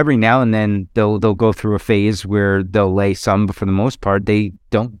 Every now and then they'll go through a phase where they'll lay some, but for the most part, they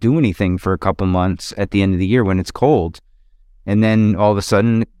don't do anything for a couple months at the end of the year when it's cold. And then all of a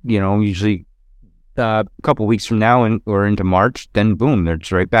sudden, usually a couple weeks from now or into March, then boom, they're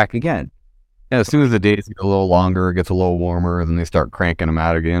just right back again. Yeah, as soon as the days get a little longer, it gets a little warmer, then they start cranking them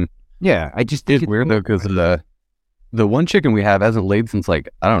out again. Yeah, I just think it's weird though because the one chicken we have hasn't laid since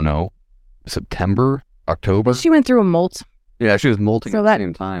September, October. She went through a molt. Yeah, she was molting So at that the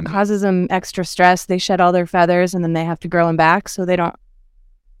same time. causes them extra stress. They shed all their feathers and then they have to grow them back so they don't.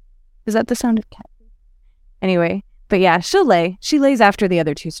 Is that the sound of cat? Anyway, but yeah, she'll lay. She lays after the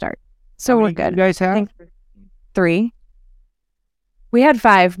other two start. So we're good. You guys have? 3. We had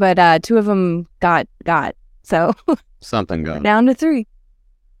 5, but 2 of them got. So Something going. down to 3.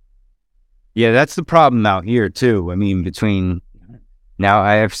 Yeah, that's the problem out here too. Between now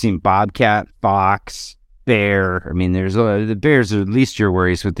I have seen bobcat, fox, bear. There's the bears are at least your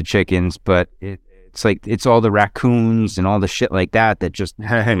worries with the chickens, but it's like it's all the raccoons and all the shit like that just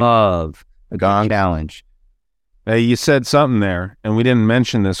love a good challenge. Hey, you said something there, and we didn't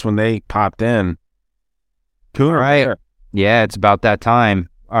mention this when they popped in. Coon, right? Yeah, it's about that time.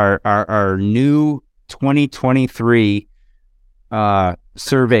 Our new 2023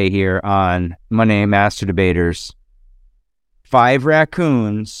 survey here on Monday Master Debaters: 5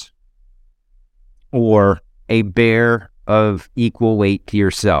 raccoons or a bear of equal weight to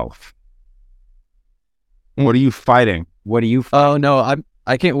yourself. What are you fighting? Oh no,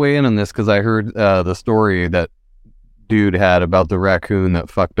 I can't weigh in on this because I heard the story that dude had about the raccoon that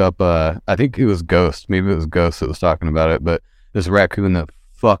fucked up. I think it was Ghost. Maybe it was Ghost that was talking about it. But this raccoon that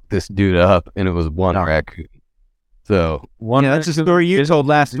fucked this dude up, and it was one raccoon. So that's a story you told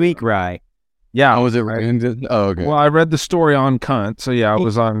last week, right? Yeah, was it right? Oh, okay. Well, I read the story on Cunt, so yeah, I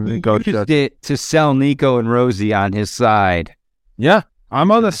was on the Ghost. Used it to sell Nico and Rosie on his side. Yeah,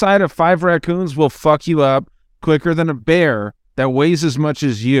 I'm on the side of 5 raccoons will fuck you up quicker than a bear that weighs as much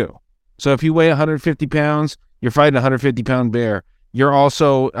as you. So if you weigh 150 pounds, you're fighting a 150-pound bear. You're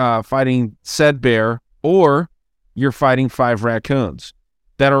also fighting said bear, or you're fighting 5 raccoons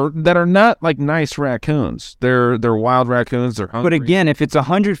that are not like nice raccoons. They're wild raccoons. They're hungry. But again, if it's a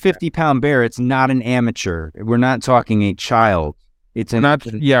 150-pound bear, it's not an amateur. We're not talking a child. It's no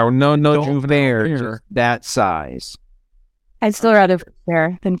juvenile bear bear. just that size. I'd still rather fight a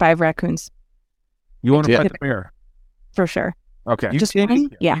bear than 5 raccoons. You want to fight the bear? For sure. Okay. You Just take, one?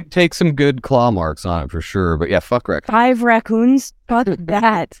 Yeah. you take some good claw marks on it for sure. But yeah, fuck raccoons. 5 raccoons? Fuck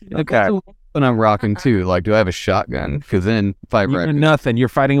that. Okay. When I'm rocking too, like, do I have a shotgun? Because then 5 You got raccoons. nothing. You're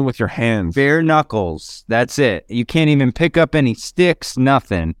fighting it with your hands. Bare knuckles. That's it. You can't even pick up any sticks.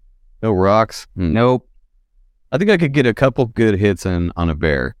 Nothing. No rocks. Nope. I think I could get a couple good hits in on a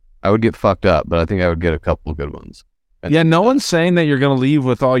bear. I would get fucked up, but I think I would get a couple good ones. Yeah, no one's saying that you're gonna leave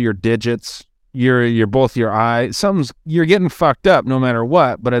with all your digits. You're both your eyes. You're getting fucked up no matter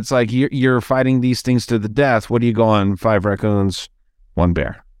what. But it's like you're fighting these things to the death. What are you going? 5 raccoons, 1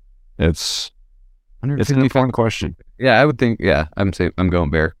 bear. It's an important question. Yeah, I would think. Yeah, I'm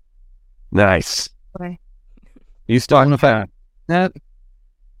going bear. Nice. Okay. You still on a fat? That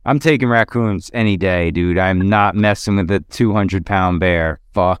I'm taking raccoons any day, dude. I'm not messing with a 200-pound bear.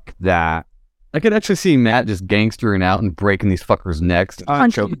 Fuck that. I could actually see Matt just gangstering out and breaking these fuckers' necks.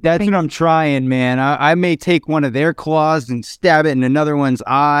 Punch That's what I'm trying, man. I may take one of their claws and stab it in another one's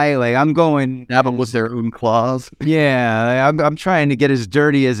eye. Like, I'm going. Stab them with their own claws. Yeah, I'm trying to get as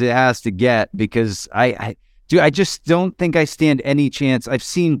dirty as it has to get because I just don't think I stand any chance. I've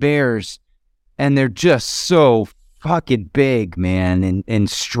seen bears, and they're just so fucking big, man, and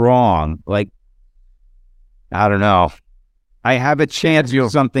strong. Like, I don't know. I have a chance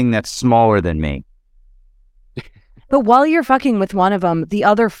of something that's smaller than me. But while you're fucking with one of them, the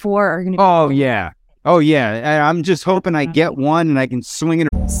other 4 are going to be... Oh, yeah. I'm just hoping I get one and I can swing it.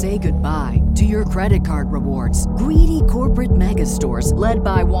 Say goodbye to your credit card rewards. Greedy corporate mega stores, led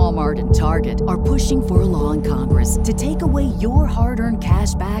by Walmart and Target, are pushing for a law in Congress to take away your hard-earned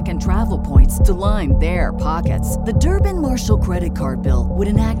cash back and travel points to line their pockets. The Durbin-Marshall credit card bill would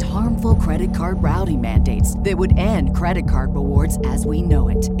enact harmful credit card routing mandates that would end credit card rewards as we know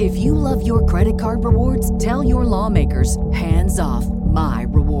it. If you love your credit card rewards, tell your lawmakers, hands off my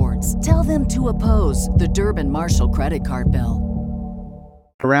rewards. Tell them to oppose the Durbin-Marshall credit card bill.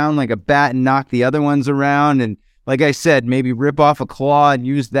 Around like a bat and knock the other ones around, and like I said, maybe rip off a claw and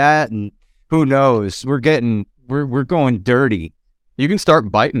use that, and who knows? We're going dirty. You can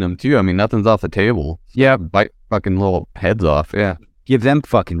start biting them too. I mean, nothing's off the table. Yeah, bite fucking little heads off. Yeah, give them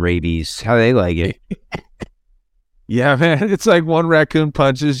fucking rabies. How they like it. Yeah, man. It's like one raccoon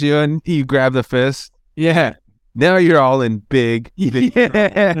punches you and you grab the fist. Yeah. Now you're all in big.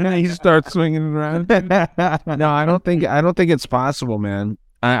 Yeah. You start swinging around. No, I don't think it's possible, man.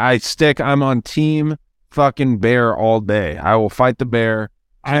 I'm on team fucking bear all day. I will fight the bear.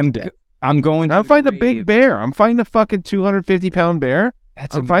 I'm fighting a big bear. I'm fighting a fucking 250-pound bear.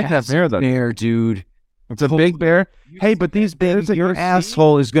 I'm fighting that bear, though. Bear, dude. It's a big bear. Hey, but these bears that your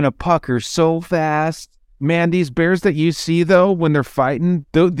asshole is gonna pucker so fast. Man, these bears that you see though when they're fighting,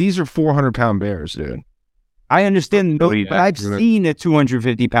 these are 400-pound bears, dude. I understand, but I've seen a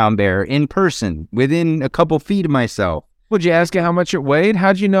 250-pound bear in person within a couple feet of myself. Would you ask it how much it weighed?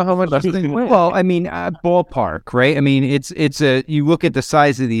 How'd you know how much this thing weighed? Well, I mean, ballpark, right? I mean, you look at the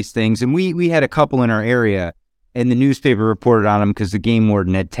size of these things, and we had a couple in our area, and the newspaper reported on them because the game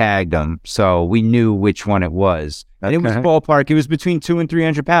warden had tagged them, so we knew which one it was. And it was ballpark. It was between 200 and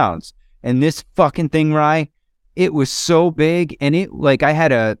 300 pounds. And this fucking thing, Rye, it was so big, and I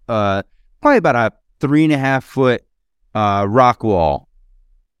had a probably about a 3.5 foot rock wall,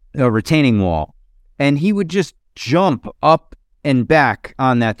 a retaining wall, and he would just jump up and back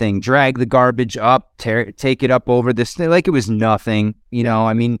on that thing, drag the garbage up, take it up over this thing like it was nothing. You know,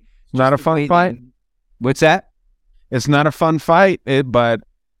 I mean, it's not a fun fight. What's that? It's not a fun fight, but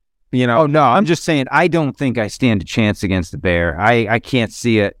you know. Oh no, I'm just saying I don't think I stand a chance against the bear. I can't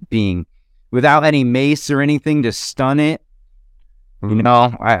see it being without any mace or anything to stun it. You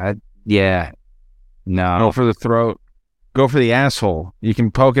know, yeah. No. Go for the throat. Go for the asshole. You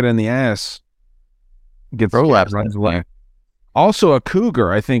can poke it in the ass. Get prolapse runs away. Also, a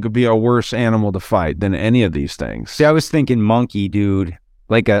cougar, I think, would be a worse animal to fight than any of these things. See, I was thinking monkey, dude.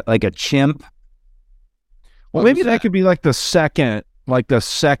 Like a chimp. Well, maybe that could be like the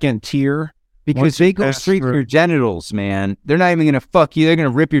second tier. Because they go straight for your genitals, man. They're not even going to fuck you. They're going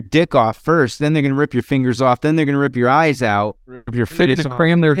to rip your dick off first. Then they're going to rip your fingers off. Then they're going to rip your eyes out. Rip your face off.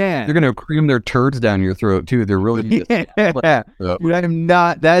 They're going to cram their turds down your throat, too. They're really... Yeah. Dude, I'm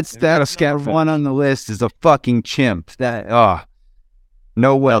not... That's one on the list is a fucking chimp.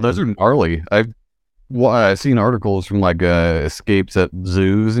 No way. Those are gnarly. I've seen articles from escapes at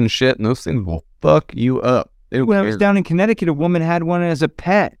zoos and shit, and those things will fuck you up. When I was down in Connecticut, a woman had one as a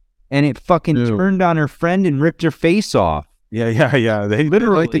pet. And it fucking turned on her friend and ripped her face off. Yeah. They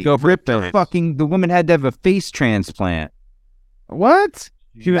literally like to go rip them. The woman had to have a face transplant. What?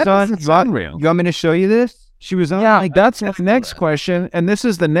 She was on. Unreal. You want me to show you this? She was on. Yeah, like, that's my next question, and this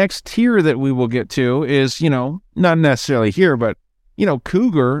is the next tier that we will get to. Is not necessarily here, but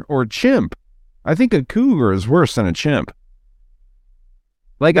cougar or chimp. I think a cougar is worse than a chimp.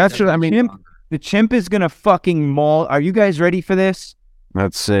 Like That's what I mean. the chimp is gonna fucking maul. Are you guys ready for this?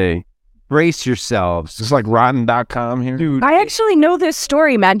 Let's see. Brace yourselves. It's like rotten.com here. Dude, I actually know this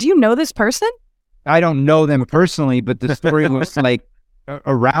story, Matt. Do you know this person? I don't know them personally, but the story was like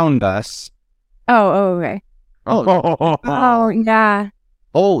around us. Oh, okay. Oh, yeah.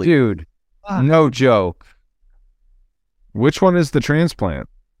 Holy Dude, no joke. Which one is the transplant?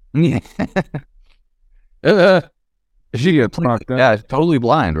 Yeah. She gets fucked up. Yeah, totally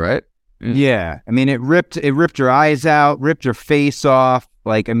blind, right? Yeah. I mean, it ripped her eyes out, ripped her face off.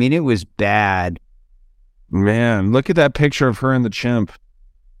 Like, I mean, it was bad. Man, look at that picture of her and the chimp.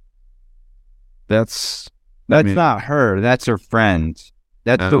 That's not her. That's her friend.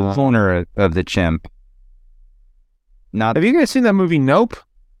 That's the owner of the chimp. Not. Have you guys seen that movie Nope?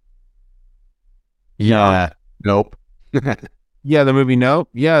 Yeah. Nope. Yeah, the movie Nope.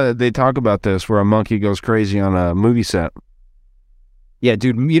 Yeah, they talk about this where a monkey goes crazy on a movie set. Yeah,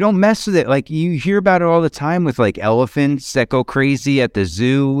 dude, you don't mess with it. Like, you hear about it all the time with like elephants that go crazy at the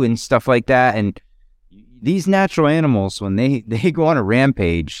zoo and stuff like that. And these natural animals, when they go on a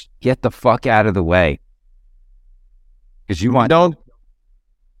rampage, get the fuck out of the way. Because you want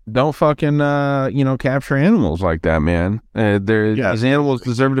don't fucking capture animals like that, man. These animals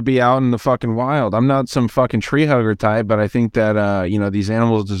deserve to be out in the fucking wild. I'm not some fucking tree hugger type, but I think that these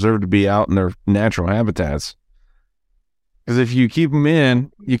animals deserve to be out in their natural habitats. Because if you keep them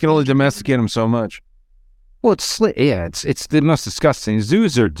in, you can only domesticate them so much. Well, it's the most disgusting.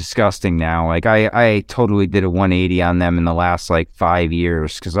 Zoos are disgusting now. Like, I totally did a 180 on them in the last like 5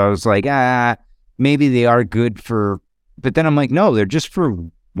 years because I was like, maybe they are good for, but then I'm like, no, they're just for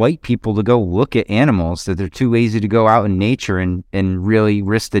white people to go look at animals that they're too lazy to go out in nature and really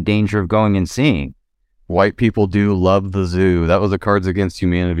risk the danger of going and seeing. White people do love the zoo. That was a Cards Against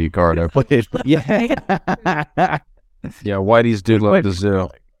Humanity card I played. Yeah. Yeah, whiteys do love the zoo.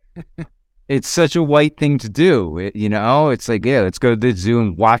 It's such a white thing to do. It's like, yeah, let's go to the zoo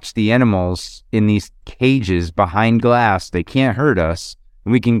and watch the animals in these cages behind glass. They can't hurt us.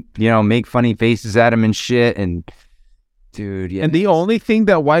 We can, make funny faces at them and shit. And dude, yeah. And the only thing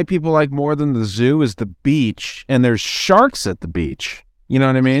that white people like more than the zoo is the beach. And there's sharks at the beach. You know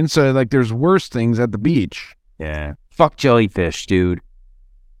what I mean? So like there's worse things at the beach. Yeah. Fuck jellyfish, dude.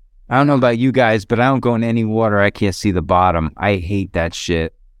 I don't know about you guys, but I don't go in any water I can't see the bottom. I hate that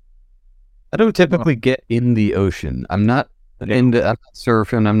shit. I don't typically get in the ocean. I'm not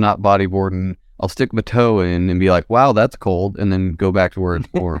surfing. I'm not bodyboarding. I'll stick my toe in and be like, wow, that's cold. And then go back to where it's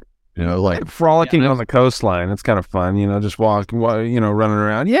warm. Like frolicking on the coastline. It's kind of fun, just running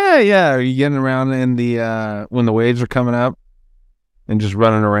around. Yeah. Are you getting around in the, when the waves are coming up and just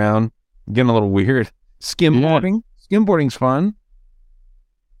running around, getting a little weird. Skimboarding. Skimboarding's fun.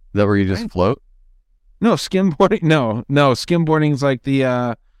 Is that where you just float? No, skimboarding. No, skimboarding's like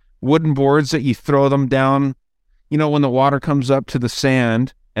the wooden boards that you throw them down. When the water comes up to the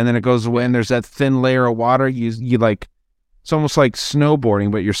sand and then it goes away and there's that thin layer of water, you like, it's almost like snowboarding,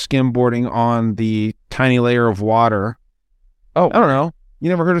 but you're skimboarding on the tiny layer of water. Oh, I don't know. You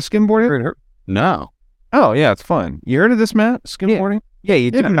never heard of skimboarding? No. Oh, yeah, it's fun. You heard of this, Matt? Skimboarding? Yeah,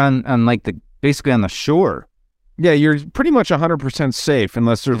 you do it on like basically on the shore. Yeah, you're pretty much 100% safe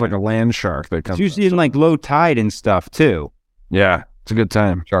unless there's like a land shark that comes. It's usually in like low tide and stuff too. Yeah, it's a good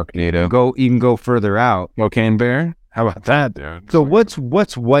time. Sharknado. You can go further out. Cocaine Bear? How about that, dude? So what's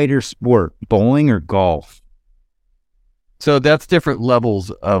whiter sport, bowling or golf? So that's different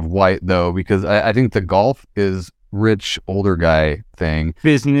levels of white though, because I think the golf is rich older guy thing.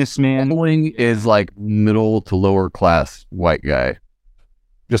 Businessman. Bowling is like middle to lower class white guy.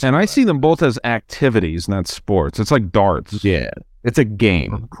 And I see them both as activities, not sports. It's like darts. Yeah, it's a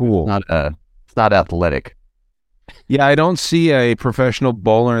game. Cool. It's not athletic. Yeah, I don't see a professional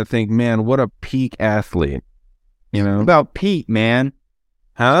bowler and think, man, what a peak athlete. What about Pete, man?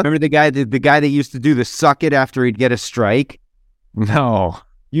 Huh? Remember the guy that used to do the suck it after he'd get a strike? No.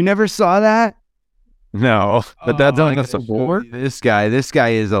 You never saw that? No. But that's on the board. This guy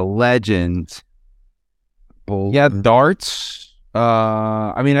is a legend. Yeah, darts.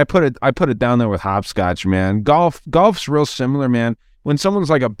 I mean, I put it down there with hopscotch, man. Golf's real similar, man. When someone's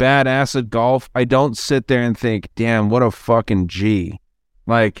like a badass at golf, I don't sit there and think, damn, what a fucking G.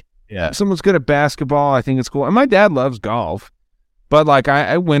 Like, yeah, if someone's good at basketball, I think it's cool. And my dad loves golf, but like,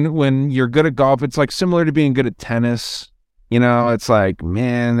 when you're good at golf, it's like similar to being good at tennis. It's like,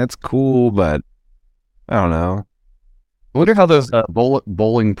 man, that's cool, but I don't know. I wonder how those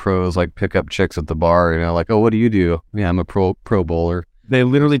bowling pros like pick up chicks at the bar. You know, like, oh, what do you do? Yeah, I'm a pro bowler. They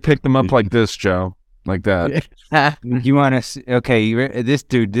literally pick them up like this, Joe, like that. You want to? Okay,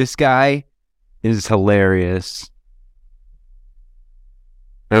 this guy is hilarious.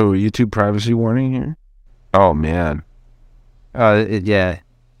 Oh, YouTube privacy warning here. Oh man. Yeah,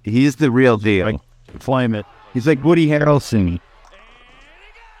 he's the real deal. Like, flame it. He's like Woody Harrelson.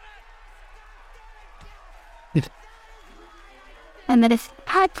 And then it's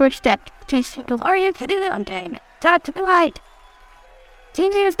hard first step to Gloria to do it on time. Talk to the light.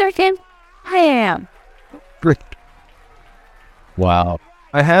 Teenagers 13. I am. Wow.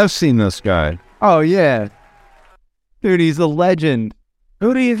 I have seen this guy. Oh yeah, dude, he's a legend.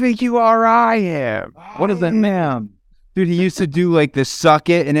 Who do you think you are? I am. What is that, man? Dude, he used to do like the suck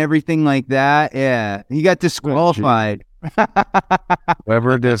it and everything like that. Yeah, he got disqualified.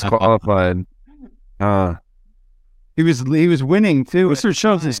 Weber disqualified. He was winning too. This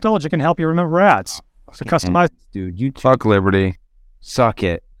shows nostalgia can help you remember rats. So customize, dude. You fuck Liberty. Suck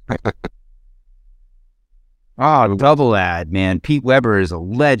it. Double ad, man. Pete Weber is a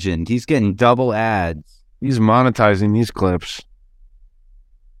legend. He's getting double ads. He's monetizing these clips.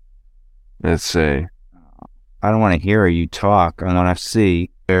 Let's see. I don't want to hear you talk. I want to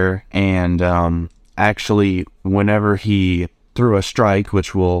see. And actually, whenever he threw a strike,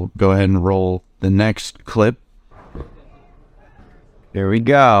 which we'll go ahead and roll the next clip. Here we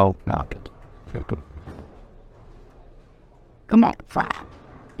go. Come on, fire.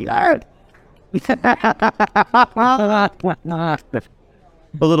 You heard? A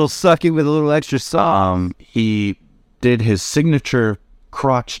little suck it with a little extra sauce. He did his signature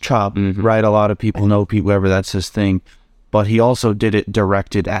crotch chop, right? A lot of people know Pete Weber, that's his thing. But he also did it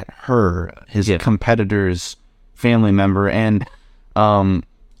directed at her, his competitor's family member. And,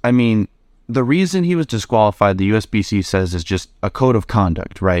 I mean, the reason he was disqualified, the USBC says, is just a code of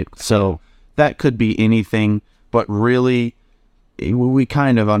conduct, right? So that could be anything, but really, we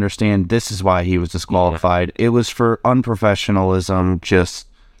kind of understand this is why he was disqualified. It was for unprofessionalism, just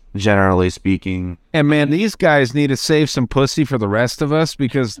generally speaking. And man, these guys need to save some pussy for the rest of us,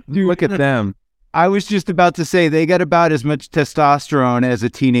 because look at them. I was just about to say, they got about as much testosterone as a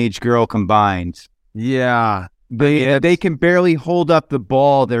teenage girl combined. Yeah. They can barely hold up the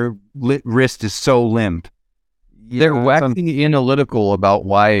ball. Their wrist is so limp. They're waxing analytical about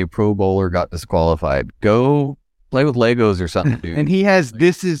why a pro bowler got disqualified. Go play with Legos or something, dude. And he has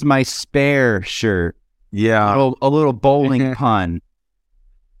 "This is my spare" shirt. Yeah. A little bowling pun.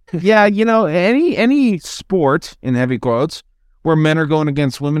 Yeah, you know, any sport, in heavy quotes, where men are going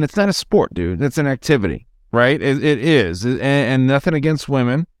against women, it's not a sport, dude. It's an activity, right? It is. And nothing against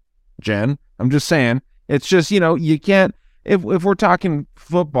women, Jen. I'm just saying. It's just, you know, you can't, if we're talking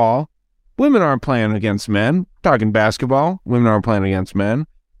football, women aren't playing against men. Talking basketball, women aren't playing against men.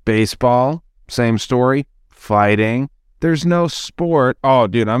 Baseball, same story. Fighting. There's no sport. Oh,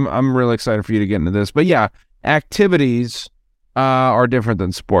 dude, I'm really excited for you to get into this. But yeah, activities are different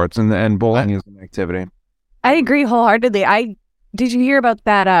than sports, and bowling is an activity. I agree wholeheartedly. Did you hear about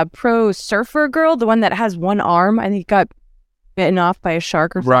that pro surfer girl, the one that has one arm? I think got bitten off by a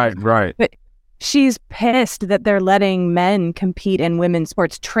shark or something. Right. But she's pissed that they're letting men compete in women's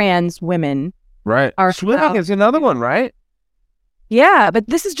sports. Trans women. Right. Swimming is another one, right? Yeah, but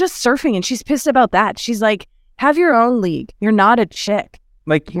this is just surfing, and she's pissed about that. She's like, have your own league. You're not a chick.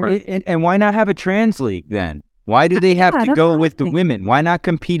 Like, and why not have a trans league then? Why do they have to go with the women? Why not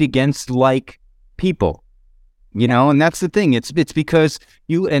compete against like people? You know, and that's the thing. It's because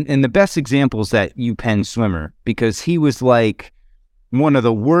you and the best example is that Penn swimmer, because he was like one of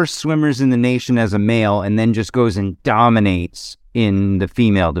the worst swimmers in the nation as a male, and then just goes and dominates in the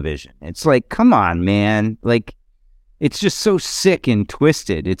female division. It's like, come on, man. Like, it's just so sick and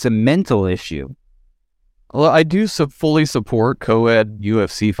twisted. It's a mental issue. Well, I do fully support co-ed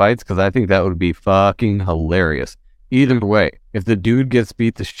UFC fights, because I think that would be fucking hilarious. Either way, if the dude gets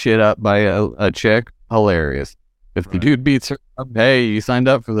beat the shit up by a chick, hilarious. If the dude beats her up, hey, you signed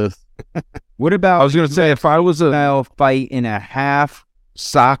up for this. What about, I was going to say, if I was a fight in a half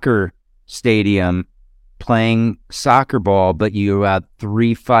soccer stadium playing soccer ball, but you have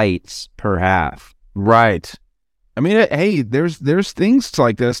 3 fights per half. Right. I mean, hey, there's things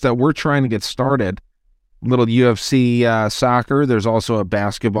like this that we're trying to get started. Little UFC soccer. There's also a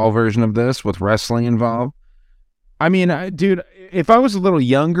basketball version of this with wrestling involved. I mean, dude, if I was a little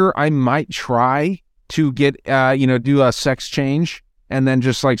younger, I might try to get, do a sex change and then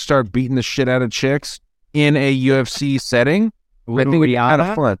just like start beating the shit out of chicks in a UFC setting. I think we'd kind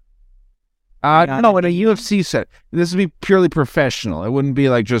of fun. No, in a UFC set. This would be purely professional. It wouldn't be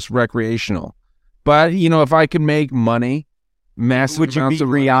like just recreational. But if I could make money, massive Would you amounts be of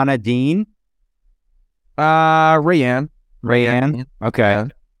Rihanna Dean? Rayanne. Rayanne? Okay.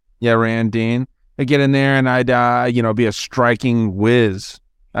 Yeah, Rayanne Dean. I get in there and I'd be a striking whiz.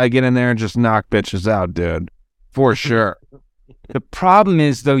 I get in there and just knock bitches out, dude. For sure. The problem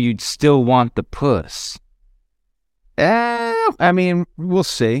is, though, you'd still want the puss. I mean, we'll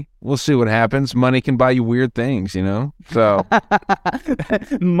see. We'll see what happens. Money can buy you weird things, So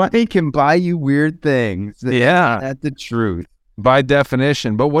money can buy you weird things. Yeah. That's the truth. By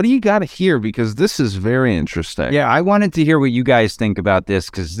definition. But what do you got to hear? Because this is very interesting. Yeah, I wanted to hear what you guys think about this,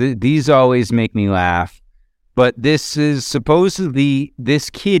 because these always make me laugh. But this is supposedly this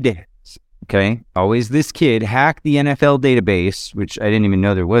kid, okay, always this kid, hacked the NFL database, which I didn't even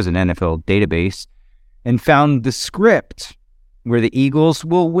know there was an NFL database, and found the script where the Eagles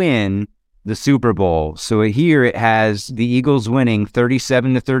will win the Super Bowl. So here it has the Eagles winning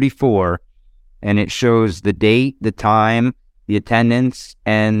 37-34, and it shows the date, the time, the attendance,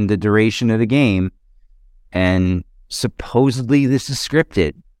 and the duration of the game. And supposedly this is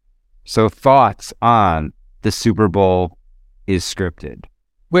scripted. So thoughts on the Super Bowl is scripted?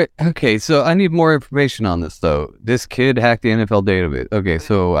 Wait, okay, so I need more information on this, though. This kid hacked the NFL database. Okay,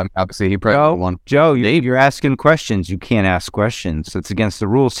 so obviously he probably won. Joe, you're asking questions. You can't ask questions. It's against the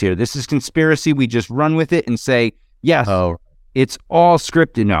rules here. This is conspiracy. We just run with it and say, yes, it's all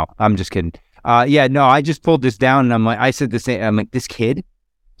scripted. No, I'm just kidding. I just pulled this down, and I said this. I'm like, this kid?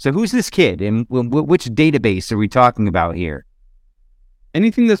 So who's this kid? And which database are we talking about here?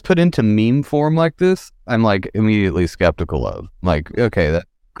 Anything that's put into meme form like this, I'm like immediately skeptical of. Like, okay, that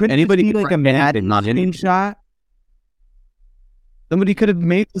could anybody be like a Madden screenshot? Somebody could have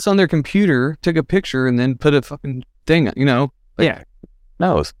made this on their computer, took a picture, and then put a fucking thing. Yeah,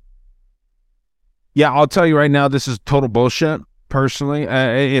 knows. Yeah, I'll tell you right now, this is total bullshit. Personally,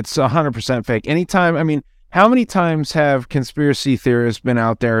 it's 100% fake. How many times have conspiracy theorists been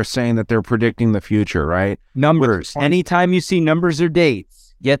out there saying that they're predicting the future, right? Numbers. Anytime you see numbers or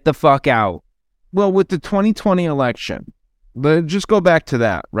dates, get the fuck out. Well, with the 2020 election, just go back to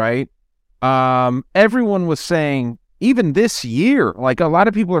that, right? Everyone was saying, even this year, like a lot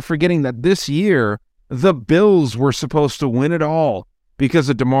of people are forgetting that this year, the Bills were supposed to win it all because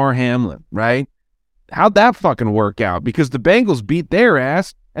of Damar Hamlin, right? How'd that fucking work out? Because the Bengals beat their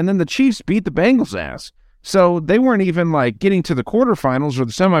ass, and then the Chiefs beat the Bengals' ass. So they weren't even like getting to the quarterfinals or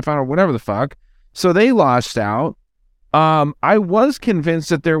the semifinal, whatever the fuck. So they lost out. I was convinced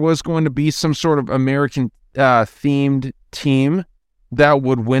that there was going to be some sort of American themed team that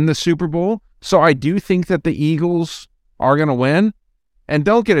would win the Super Bowl. So I do think that the Eagles are going to win. And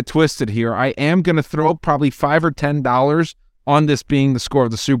don't get it twisted here. I am going to throw probably $5 or $10 on this being the score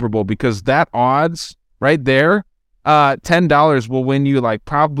of the Super Bowl, because that odds right there, $10 will win you like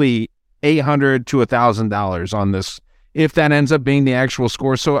probably $800 to $1,000 on this if that ends up being the actual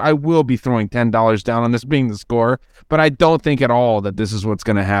score. So I will be throwing $10 down on this being the score, but I don't think at all that this is what's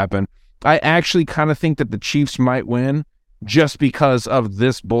going to happen. I actually kind of think that the Chiefs might win just because of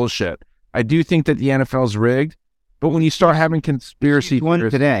this bullshit. I do think that the NFL's rigged, but when you start having conspiracy theories, one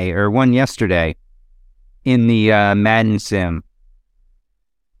today or one yesterday in the Madden sim.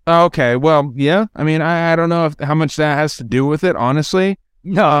 Okay, well, yeah. I don't know how much that has to do with it, honestly.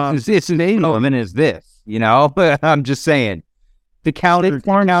 No, it's an element is this, I'm just saying the counter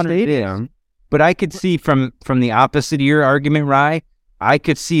this. But I could see from the opposite of your argument, Rye, I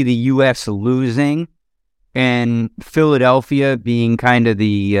could see the U.S. losing and Philadelphia being kind of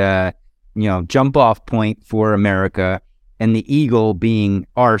the, jump off point for America, and the eagle being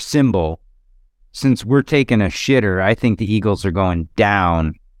our symbol. Since we're taking a shitter, I think the Eagles are going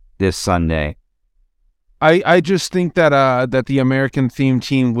down this Sunday. I just think that that the American themed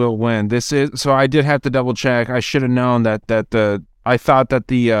team will win. So I did have to double check. I should have known I thought that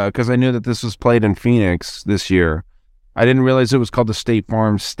because I knew that this was played in Phoenix this year. I didn't realize it was called the State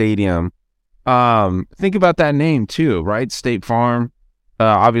Farm Stadium. Think about that name too, right? State Farm.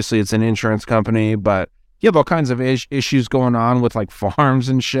 Obviously it's an insurance company, but you have all kinds of issues going on with like farms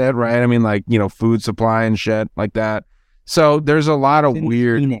and shit, right? Food supply and shit like that. So there's a lot of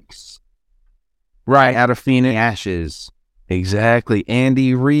weird. Phoenix. Right, out of Phoenix. Ashes. Exactly.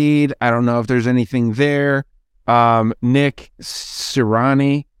 Andy Reid. I don't know if there's anything there. Nick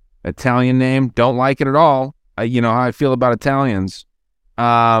Sirianni, Italian name. Don't like it at all. You know how I feel about Italians.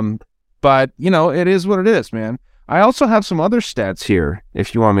 But, it is what it is, man. I also have some other stats here,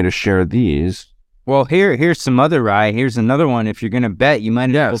 if you want me to share these. Well, here's some other, Rye. Here's another one. If you're going to bet, you might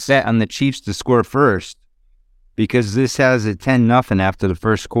as well bet on the Chiefs to score first, because this has a 10-0 after the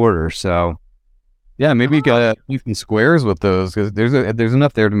first quarter, so... Yeah, maybe you got even squares with those, because there's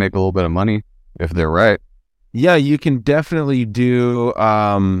enough there to make a little bit of money. if they're right. Yeah, you can definitely do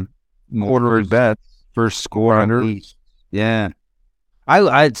ordered bets for score under. Yeah.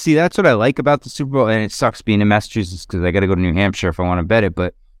 I see. That's what I like about the Super Bowl, and it sucks being in Massachusetts because I got to go to New Hampshire if I want to bet it.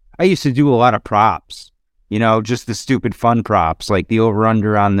 But I used to do a lot of props, just the stupid fun props, like the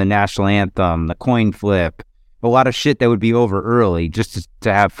over/under on the national anthem, the coin flip, a lot of shit that would be over early just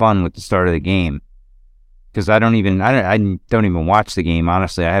to have fun with the start of the game. Because I don't even watch the game.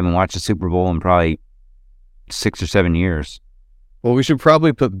 Honestly, I haven't watched the Super Bowl in probably 6 or 7 years. Well, we should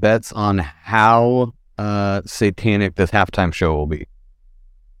probably put bets on how satanic this halftime show will be.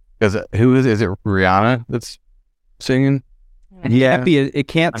 Because is it Rihanna that's singing? Yeah, it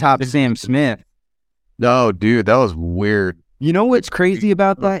can't top Sam Smith. No, dude, that was weird. You know what's crazy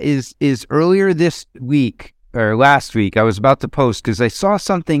about that is earlier this week or last week I was about to post because I saw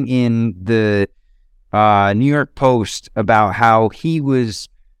something in the New York Post about how he was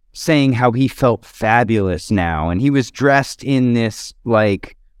saying how he felt fabulous now, and he was dressed in this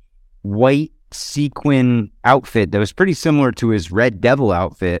like white sequin outfit that was pretty similar to his Red Devil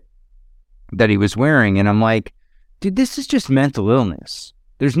outfit that he was wearing, and I'm like, dude, this is just mental illness.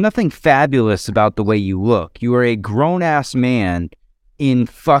 There's nothing fabulous about the way you look. You are a grown-ass man in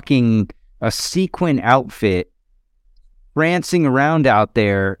fucking a sequin outfit prancing around out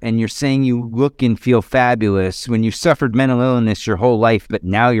there, and you're saying you look and feel fabulous when you suffered mental illness your whole life, but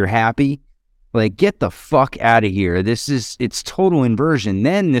now you're happy? Like, get the fuck out of here. It's total inversion.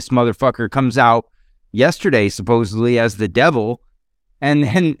 Then this motherfucker comes out yesterday, supposedly, as the devil, and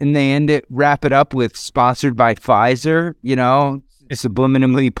they wrap it up with sponsored by Pfizer,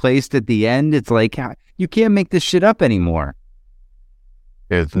 subliminally placed at the end. It's like, you can't make this shit up anymore.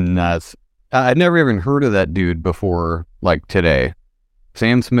 It's nuts. I'd never even heard of that dude before, like today.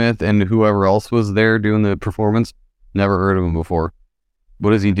 Sam Smith and whoever else was there doing the performance, never heard of him before.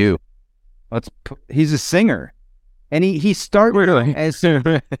 What does he do? He's a singer, and he started out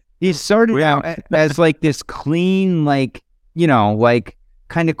as like this clean, like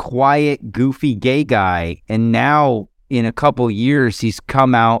kind of quiet, goofy gay guy, and now in a couple years he's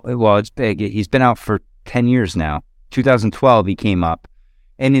come out. Well, it's big. He's been out for 10 years now. 2012 he came up.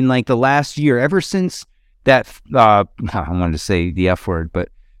 And in like the last year, ever since that, I wanted to say the F word, but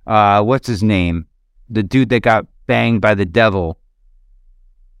what's his name? The dude that got banged by the devil.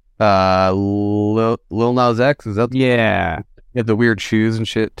 Lil Nas X, is that? Yeah. He had the weird shoes and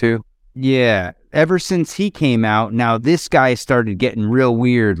shit too. Yeah. Ever since he came out, now this guy started getting real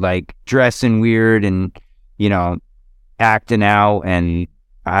weird, like dressing weird and, acting out. And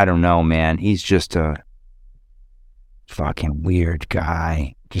I don't know, man. He's just a fucking weird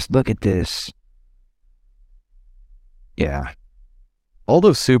guy. Just look at this. Yeah. All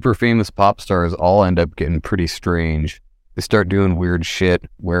those super famous pop stars all end up getting pretty strange. They start doing weird shit,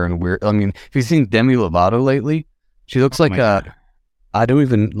 wearing weird. I mean, have you seen Demi Lovato lately? She looks like I don't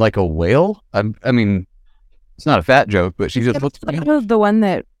even like a whale. I mean, it's not a fat joke, but she just looks. The one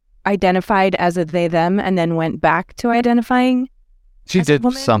that identified as a they them and then went back to identifying. She did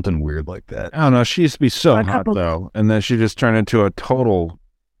something weird like that. I don't know. She used to be so hot though, and then she just turned into a total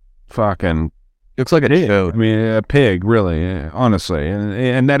fucking. Looks like a pig. I mean, a pig, really, honestly,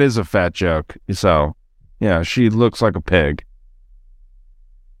 and that is a fat joke. So, yeah, she looks like a pig.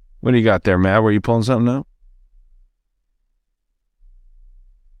 What do you got there, Matt? Were you pulling something out?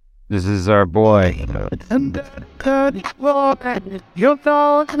 This is our boy.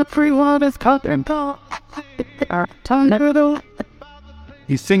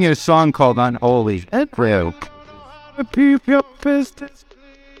 He's singing a song called Unholy. True.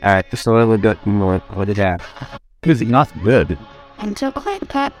 Alright, just a little bit more. What did that? Because it's not good.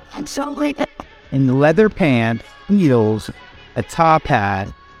 In the leather pants, heels, a top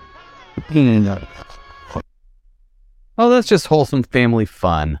hat. Oh, that's just wholesome family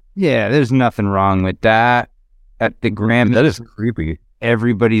fun. Yeah, there's nothing wrong with that. At the Grammys, that is creepy.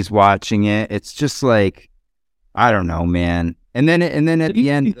 Everybody's watching it. It's just like, I don't know, man. And then at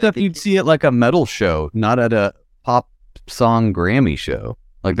the end, you'd see it like a metal show, not at a pop song Grammy show.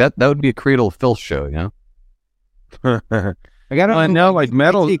 Like that would be a Cradle of Filth show, you know? I know, like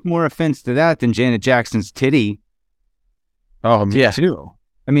metal. I take more offense to that than Janet Jackson's titty. Oh, me too.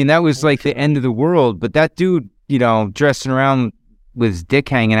 I mean, that was like the end of the world. But that dude, dressing around with his dick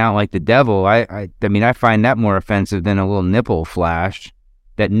hanging out like the devil, I mean, I find that more offensive than a little nipple flash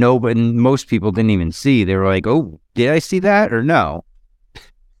that most people didn't even see. They were like, "Oh, did I see that or no?"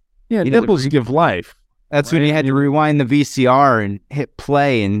 Yeah, nipples give life. That's when you had to rewind the VCR and hit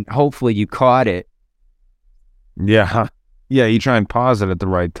play, and hopefully you caught it. Yeah. Yeah, you try and pause it at the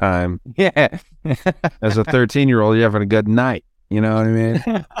right time. Yeah. As a 13-year-old, you're having a good night. You know what I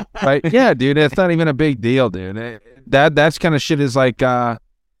mean? Like, yeah, dude, it's not even a big deal, dude. That's kind of shit is like that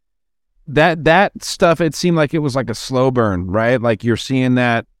stuff. It seemed like it was like a slow burn, right? Like you're seeing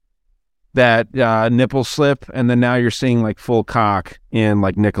that nipple slip, and then now you're seeing like full cock in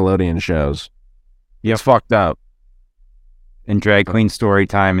like Nickelodeon shows. Yeah, it's fucked up. And drag queen story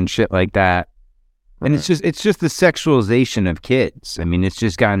time and shit like that. And it's just the sexualization of kids. I mean, it's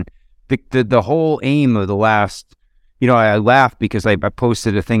just gotten the whole aim of the last. You know, I laughed because I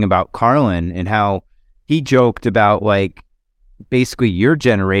posted a thing about Carlin and how he joked about like basically your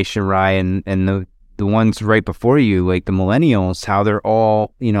generation, Ryan, and the ones right before you, like the millennials, how they're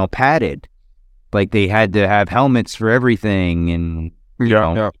all, you know, padded. Like they had to have helmets for everything, and you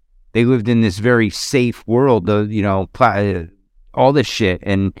know, they lived in this very safe world, you know, all this shit.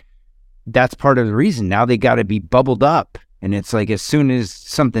 And that's part of the reason. Now they got to be bubbled up. And it's like, as soon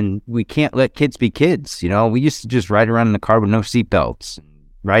as we can't let kids be kids, you know? We used to just ride around in the car with no seatbelts,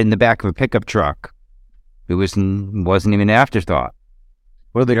 ride in the back of a pickup truck. It wasn't even an afterthought.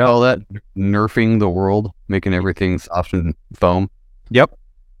 What do they call that? Nerfing the world, making everything soft and foam. Yep.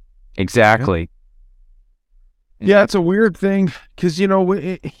 Exactly. Yeah, it's a weird thing because, you know,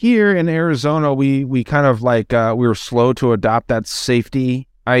 here in Arizona, we kind of like, we were slow to adopt that safety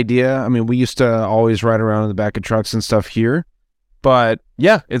idea. I mean, we used to always ride around in the back of trucks and stuff here, but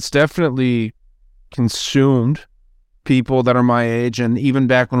yeah, it's definitely consumed people that are my age. And even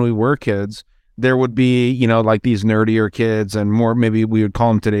back when we were kids, there would be, you know, like these nerdier kids and more, maybe we would call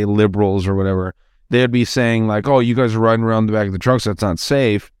them today liberals or whatever. They'd be saying like, oh, you guys are riding around the back of the trucks. That's not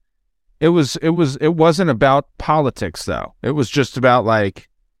safe. It wasn't about politics though. It was just about like,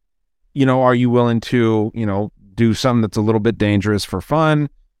 you know, are you willing to, you know, do something that's a little bit dangerous for fun,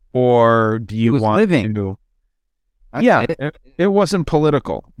 or do you want to? Yeah, it wasn't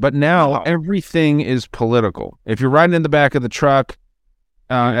political, but now everything is political. If you're riding in the back of the truck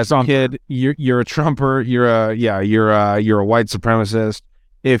as a kid, you're a Trumper. You're a white supremacist.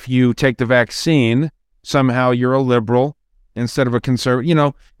 If you take the vaccine, somehow you're a liberal instead of a conservative. You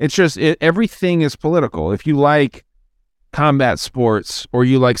know, it's just everything is political. If you like combat sports or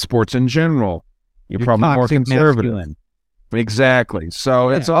you like sports in general, you're probably more conservative. Masculine. Exactly. So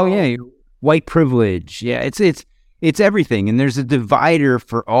it's white privilege. Yeah, it's everything, and there's a divider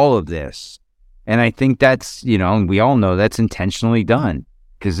for all of this. And I think that's, you know, we all know that's intentionally done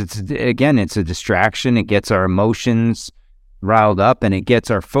because it's a distraction. It gets our emotions riled up, and it gets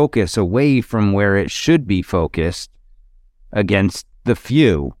our focus away from where it should be focused against the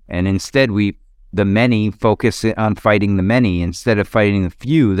few. And instead, the many focus on fighting the many instead of fighting the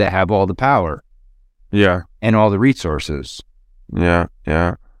few that have all the power. Yeah. And all the resources. Yeah.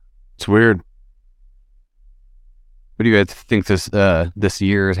 It's weird. What do you guys think this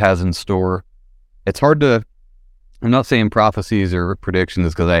year has in store? It's hard to, I'm not saying prophecies or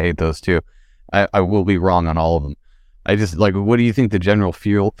predictions because I hate those too. I will be wrong on all of them. I just like, what do you think the general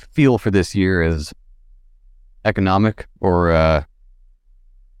feel for this year is? Economic or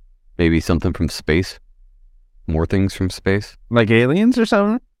maybe something from space? More things from space? Like aliens or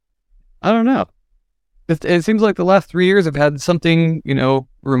something? I don't know. It seems like the last 3 years have had something, you know,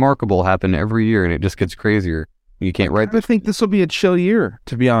 remarkable happen every year, and it just gets crazier. You can't write. I think this will be a chill year,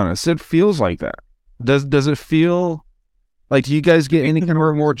 to be honest. It feels like that. Does it feel like, do you guys get any kind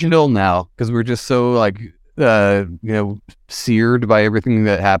of more chill now? Because we're just so like, you know, seared by everything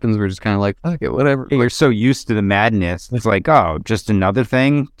that happens. We're just kind of like, fuck it, whatever. We're so used to the madness. It's like, oh, just another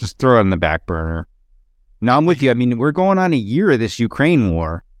thing. Just throw it on the back burner. No, I'm with you. I mean, we're going on a year of this Ukraine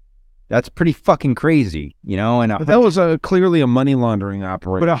war. That's pretty fucking crazy, you know? And that was clearly a money laundering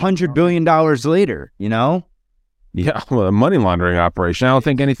operation. But $100 billion later, you know? Yeah, well, a money laundering operation. I don't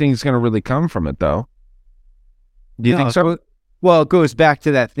think anything's going to really come from it, though. Do you think so? Well, it goes back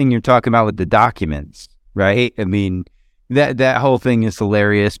to that thing you're talking about with the documents, right? I mean, that whole thing is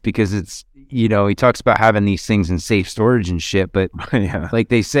hilarious because it's, you know, he talks about having these things in safe storage and shit, but yeah. Like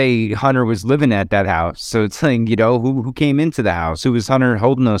they say Hunter was living at that house. So it's like, you know, who came into the house? Who was Hunter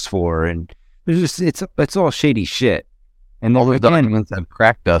holding those for? And it's all shady shit. And all the documents have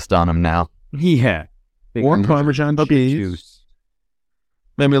crack dust on them now. Yeah. Or Parmesan cheese.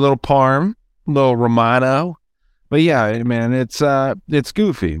 Maybe a little Parm, a little Romano. But yeah, man, it's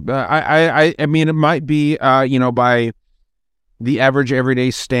goofy. I mean, it might be, you know, by the average everyday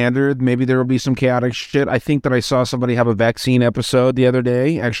standard, maybe there will be some chaotic shit. I think that I saw somebody have a vaccine episode the other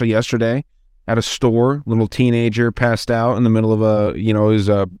day, actually yesterday, at a store. Little teenager passed out in the middle of he was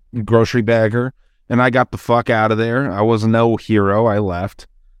a grocery bagger, and I got the fuck out of there. I was no hero. I left.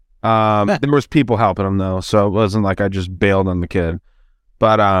 There was people helping him though, so it wasn't like I just bailed on the kid.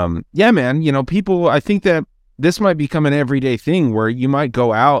 But yeah, man, you know, people. I think that this might become an everyday thing where you might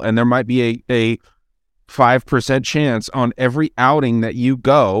go out and there might be a 5% chance on every outing that you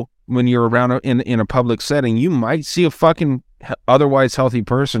go when you're around in a public setting, you might see a fucking otherwise healthy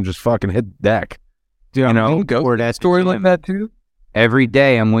person just fucking hit the deck. Dude, you know, go for that story like that too. Every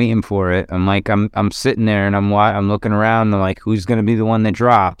day I'm waiting for it. I'm like, I'm sitting there and I'm looking around and I'm like, who's going to be the one that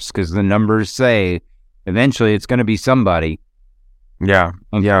drops? Because the numbers say eventually it's going to be somebody. Yeah.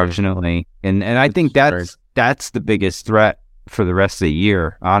 Unfortunately. And I think that's the biggest threat for the rest of the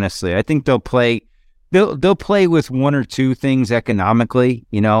year. Honestly, I think they'll play with one or two things economically,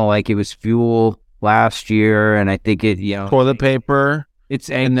 you know, like it was fuel last year. And I think toilet paper. It's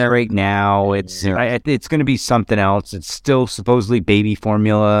in there right now. It's going to be something else. It's still supposedly baby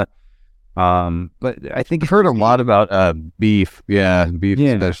formula. But I think I've heard a lot about beef. Yeah, beef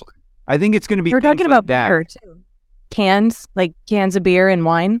especially. I think it's going to be. We're talking about that. beer too. Cans of beer and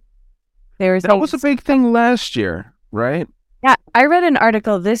wine. That was a big thing last year, right? Yeah, I read an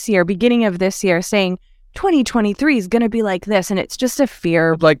article this year, beginning of this year, saying 2023 is going to be like this, and it's just a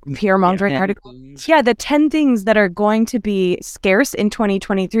fear-mongering article. Yeah, the 10 things that are going to be scarce in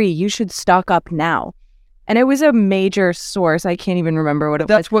 2023, you should stock up now. And it was a major source. I can't even remember what it was.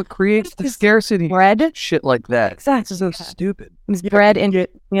 That's what creates the scarcity. Bread? Shit like that. Exactly. So stupid. It was bread and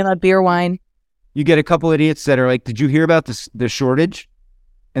beer, wine. You get a couple idiots that are like, did you hear about the shortage?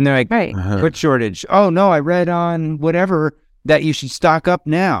 And they're like, right. What shortage? Oh, no, I read on whatever that you should stock up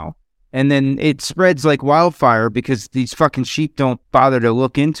now. And then it spreads like wildfire because these fucking sheep don't bother to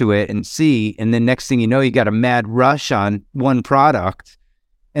look into it and see. And then next thing you know, you got a mad rush on one product.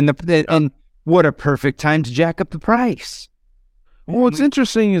 And and what a perfect time to jack up the price. Well, what's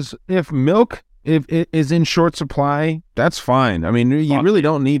interesting is if milk if it is in short supply, that's fine. I mean, you really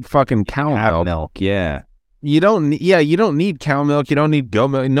don't need fucking cow milk. Yeah. You don't need cow milk. You don't need goat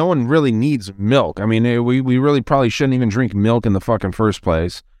milk. No one really needs milk. I mean, we really probably shouldn't even drink milk in the fucking first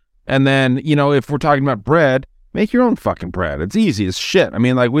place. And then, you know, if we're talking about bread, make your own fucking bread. It's easy as shit. I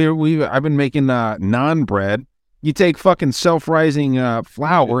mean, like I've been making naan bread. You take fucking self-rising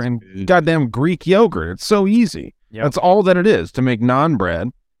flour and goddamn Greek yogurt. It's so easy. Yep. That's all that it is to make naan bread.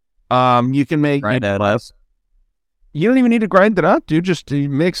 You can make You don't even need to grind it up, dude. Just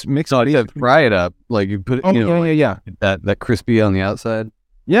mix. No, you fry it up. Like you put it. Yeah. That crispy on the outside.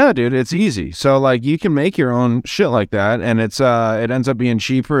 Yeah, dude, it's easy. So like you can make your own shit like that, and it ends up being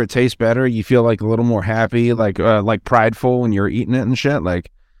cheaper. It tastes better. You feel like a little more happy, like prideful when you're eating it and shit.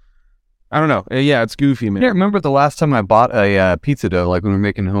 Like, I don't know. Yeah, it's goofy, man. Yeah, remember the last time I bought a pizza dough? Like when we're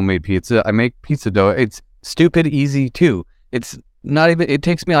making homemade pizza, I make pizza dough. It's stupid easy too. It's not even. It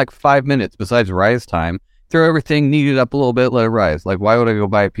takes me like 5 minutes. Besides rise time, throw everything, knead it up a little bit, let it rise. Like, why would I go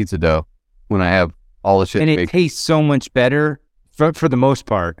buy a pizza dough when I have all the shit? And it tastes so much better for the most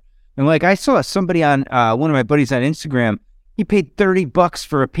part. And like I saw somebody on one of my buddies on Instagram, he paid $30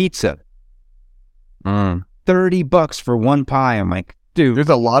 for a pizza. $30 for one pie. I'm like, dude, there's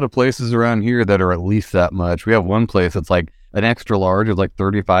a lot of places around here that are at least that much. We have one place that's like an extra large is like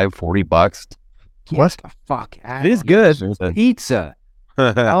 $35-$40. What the fuck? It is good. Pizza.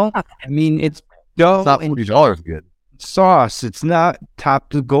 I mean, it's dough. It's not $40 good. Sauce. It's not top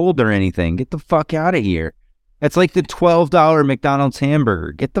to gold or anything. Get the fuck out of here. That's like the $12 McDonald's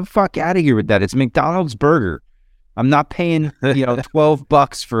hamburger. Get the fuck out of here with that. It's McDonald's burger. I'm not paying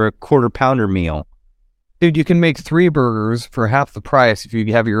 $12 for a quarter pounder meal. Dude, you can make 3 burgers for half the price if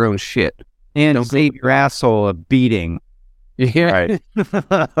you have your own shit. And save your asshole a beating. Yeah. Right.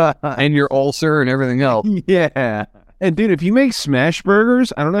 And your ulcer and everything else. Yeah. And dude, if you make smash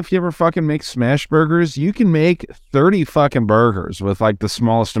burgers, I don't know if you ever fucking make smash burgers, you can make 30 fucking burgers with like the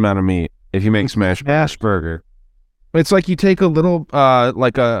smallest amount of meat if you make smash burger. It's like you take a little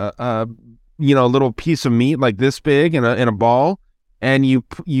like a little piece of meat like this big in a ball, and you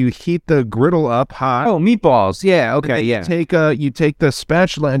heat the griddle up hot. Oh, meatballs. Yeah, okay, yeah. You take the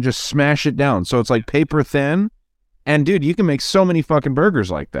spatula and just smash it down so it's like paper thin. And dude, you can make so many fucking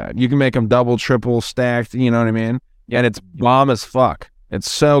burgers like that. You can make them double, triple, stacked, you know what I mean? And it's bomb as fuck. It's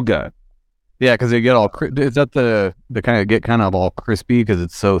so good. Yeah, because they get all is that the kind of all crispy because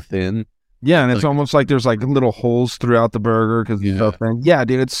it's so thin? Yeah, and it's almost like there's like little holes throughout the burger because it's so thin. Yeah,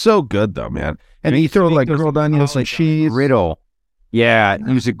 dude, it's so good though, man. And you throw like grilled onions and cheese. Griddle. Yeah,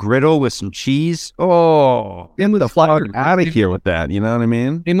 use a griddle with some cheese. Oh, and with the fuck out of here with that. You know what I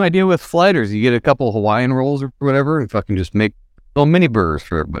mean? Same idea with sliders. You get a couple Hawaiian rolls or whatever, and fucking just make little mini burgers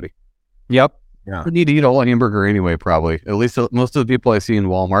for everybody. Yep. Yeah. You need to eat a whole hamburger anyway, probably. At least most of the people I see in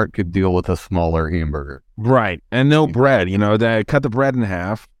Walmart could deal with a smaller hamburger. Right. And no bread. You know, they cut the bread in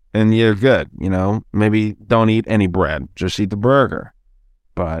half and you're good. You know, maybe don't eat any bread. Just eat the burger.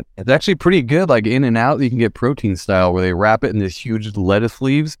 but it's actually pretty good. Like In-N-Out, you can get protein style where they wrap it in this huge lettuce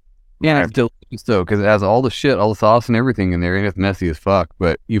leaves. Yeah, it's delicious though because it has all the shit, all the sauce and everything in there, and it's messy as fuck.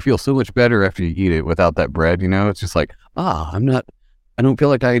 But you feel so much better after you eat it without that bread. You know, it's just like, I don't feel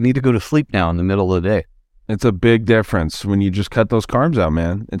like I need to go to sleep now in the middle of the day. it's a big difference when you just cut those carbs out,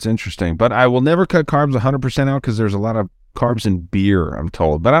 man. It's interesting, but I will never cut carbs 100% out because there's a lot of carbs in beer, I'm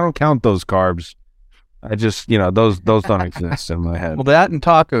told, but I don't count those carbs. I just, those don't exist in my head. Well, that and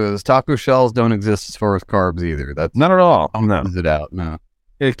tacos. Taco shells don't exist as far as carbs either. That's not at all. No. It out. No.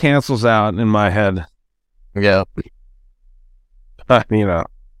 It cancels out in my head. Yeah.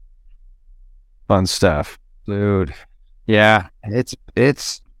 Fun stuff. Dude. Yeah.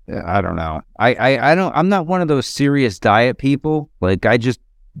 It's I don't know. I'm not one of those serious diet people. Like I just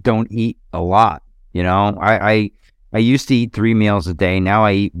don't eat a lot. I used to eat 3 meals a day. Now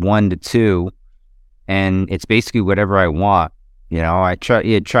I eat 1 to 2. And it's basically whatever I want. I try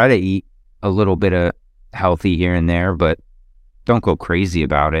to eat a little bit of healthy here and there, but don't go crazy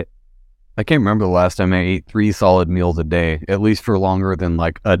about it. I can't remember the last time I ate 3 solid meals a day, at least for longer than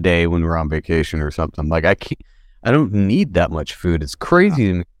like a day when we're on vacation or something. Like I don't need that much food. It's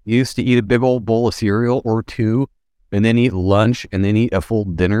crazy. I used to eat a big old bowl of cereal or 2 and then eat lunch and then eat a full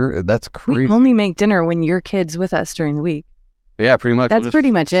dinner. That's crazy. We only make dinner when your kid's with us during the week. Yeah, pretty much. That's pretty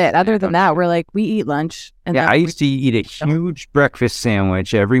much it. Other than that, we're like, we eat lunch. And I used to eat a huge breakfast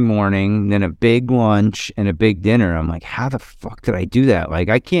sandwich every morning, then a big lunch and a big dinner. I'm like, how the fuck did I do that? Like,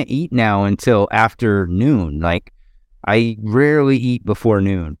 I can't eat now until after noon. Like, I rarely eat before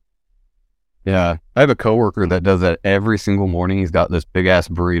noon. Yeah. I have a coworker that does that every single morning. He's got this big ass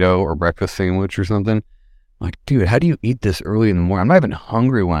burrito or breakfast sandwich or something. I'm like, dude, how do you eat this early in the morning? I'm not even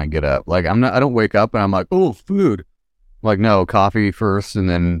hungry when I get up. Like, I don't wake up and I'm like, oh, food. Like, no, coffee first and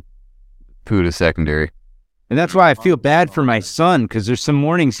then food is secondary. And that's why I feel bad for my son, because there's some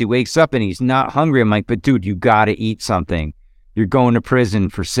mornings he wakes up and he's not hungry. I'm like, but dude, you got to eat something. You're going to prison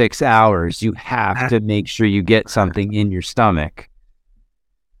for 6 hours. You have to make sure you get something in your stomach.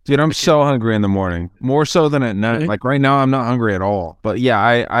 Dude, I'm so hungry in the morning, more so than at night. Like right now, I'm not hungry at all. But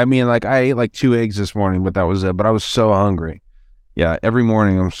yeah, I mean, like I ate like 2 eggs this morning, but that was it. But I was so hungry. Yeah, every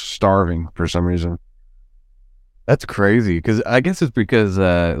morning I'm starving for some reason. That's crazy, because I guess it's because,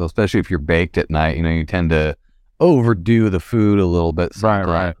 especially if you're baked at night, you tend to overdo the food a little bit.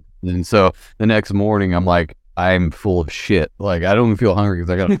 Right. And so the next morning, I'm like, I'm full of shit. Like, I don't even feel hungry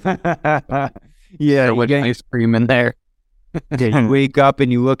because I got ice cream in there. You wake up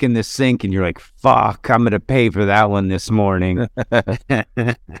and you look in the sink and you're like, fuck, I'm going to pay for that one this morning.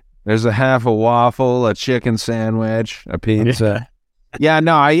 There's a half a waffle, a chicken sandwich, a pizza. Yeah,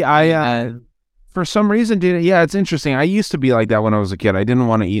 no, I for some reason, dude, yeah, it's interesting. I used to be like that when I was a kid. I didn't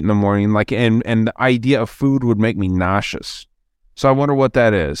want to eat in the morning, like, and the idea of food would make me nauseous. So I wonder what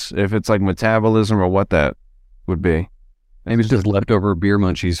that is, if it's like metabolism or what that would be. Maybe it's just leftover beer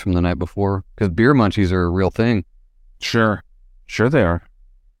munchies from the night before, because beer munchies are a real thing. Sure they are.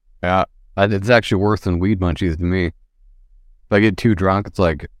 Yeah, it's actually worse than weed munchies to me. If I get too drunk, it's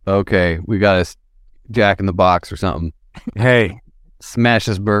like, okay, we got a Jack in the Box or something. Hey, smash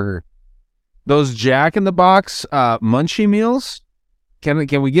this burger. Those Jack in the Box munchie meals, can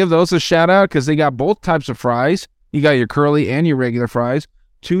we give those a shout out? Because they got both types of fries. You got your curly and your regular fries,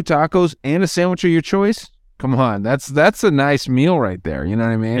 2 tacos and a sandwich of your choice. Come on, that's a nice meal right there. You know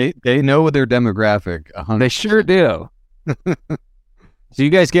what I mean? They know their demographic. 100%. They sure do. So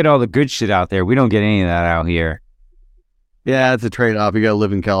you guys get all the good shit out there. We don't get any of that out here. Yeah, it's a trade-off. You got to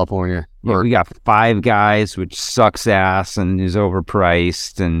live in California. Yeah, we got Five Guys, which sucks ass and is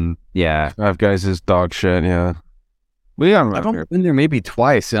overpriced, and yeah. Five Guys is dog shit, yeah. I've been there maybe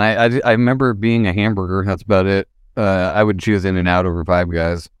twice, and I remember being a hamburger. That's about it. I would choose In-N-Out over Five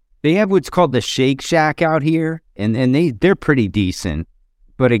Guys. They have what's called the Shake Shack out here, and they're pretty decent.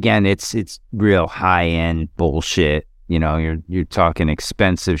 But again, it's real high-end bullshit. You're talking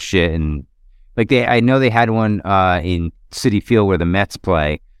expensive shit, and like I know they had one in Citi Field where the Mets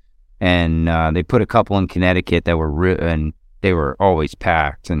play, and they put a couple in Connecticut that were and they were always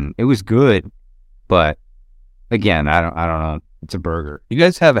packed, and it was good. But again, I don't know. It's a burger. You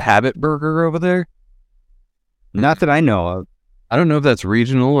guys have a Habit Burger over there? Not that I know of. I don't know if that's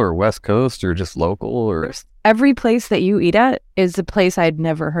regional or West Coast or just local or. Every place that you eat at is a place I'd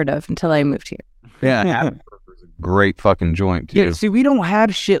never heard of until I moved here. Yeah, Habit Burger's a great fucking joint too. Yeah, see, we don't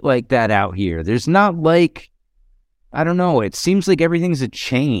have shit like that out here. There's not like, I don't know. It seems like everything's a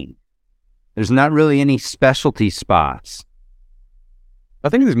chain. There's not really any specialty spots. I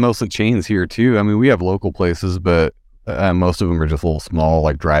think there's mostly chains here too. I mean, we have local places, but most of them are just little small,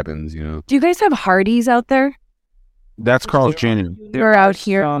 like drive-ins. Do you guys have Hardee's out there? That's Carl's Jr. We're out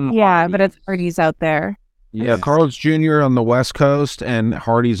here. Yeah, but it's Hardee's out there. Yeah, Carl's Jr. on the West Coast and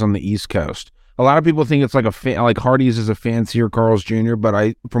Hardee's on the East Coast. A lot of people think it's like like Hardee's is a fancier Carl's Jr.,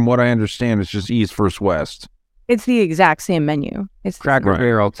 but from what I understand, it's just East versus West. It's the exact same menu. It's Cracker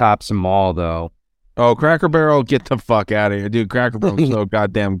Barrel tops them all, though. Oh, Cracker Barrel, get the fuck out of here, dude. Cracker Barrel's so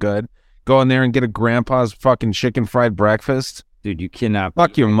goddamn good. Go in there and get a grandpa's fucking chicken fried breakfast. Dude, you cannot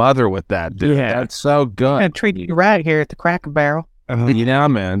fuck your mother with that, dude. Yeah. That's so good. I treat you right here at the Cracker Barrel. Yeah,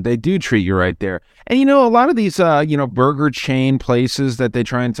 man, they do treat you right there. And you know, a lot of these, burger chain places that they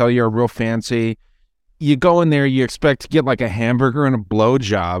try and tell you are real fancy, you go in there, you expect to get like a hamburger and a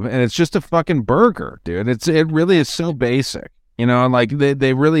blowjob, and it's just a fucking burger, dude. It really is so basic, you know. Like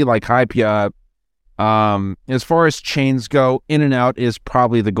they really like hype you up. As far as chains go, In-N-Out is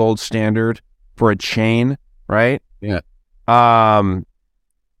probably the gold standard for a chain, right? Yeah. I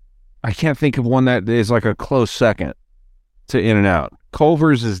can't think of one that is like a close second to In-N-Out.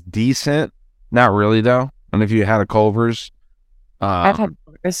 Culver's is decent. Not really, though. I don't know if you had a Culver's. I've had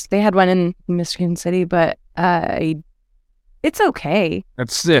Culver's. They had one in Michigan City, but it's okay.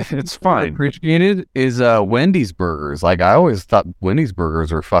 It's fine. Appreciated is Wendy's burgers. Like I always thought Wendy's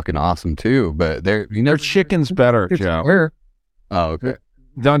burgers are fucking awesome too, but their chicken's better, Joe. Where? Oh, okay.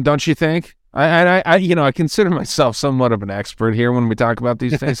 Don't you think? I consider myself somewhat of an expert here when we talk about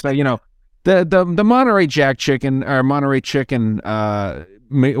these things. So, the Monterey Jack chicken or Monterey chicken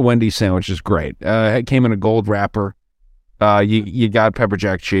Wendy's sandwich is great. It came in a gold wrapper. You got pepper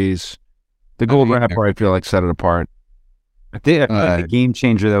jack cheese. The gold wrapper, I feel like, set it apart. I think the game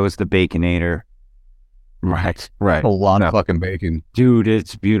changer though is the Baconator. Right. A lot of fucking bacon, dude.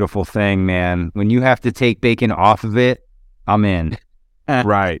 It's a beautiful thing, man. When you have to take bacon off of it, I'm in.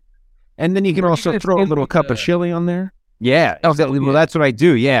 Right. And then you can also throw a little cup of chili on there. Yeah, exactly. Well, that's what I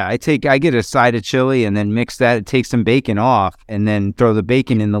do. Yeah, I get a side of chili and then mix that. Take some bacon off and then throw the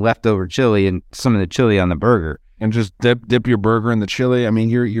bacon in the leftover chili and some of the chili on the burger. And just dip your burger in the chili. I mean,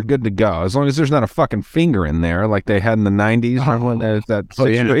 you're good to go as long as there's not a fucking finger in there like they had in the 90s. Remember when there's that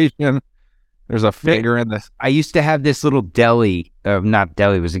situation? Yeah. There's a finger in this. I used to have this little deli, not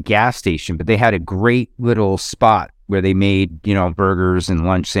deli, it was a gas station, but they had a great little spot where they made, burgers and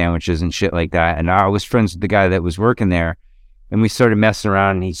lunch sandwiches and shit like that. And I was friends with the guy that was working there, and we started messing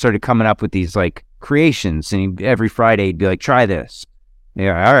around, and he started coming up with these like creations. And every Friday he'd be like, "Try this."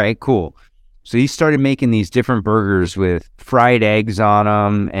 Yeah, all right, cool. So he started making these different burgers with fried eggs on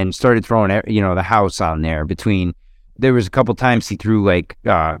them, and started throwing, the house on there. There was a couple times he threw like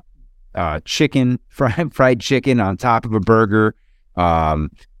chicken, fried chicken on top of a burger.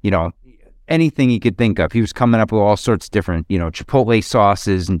 Anything he could think of. He was coming up with all sorts of different, Chipotle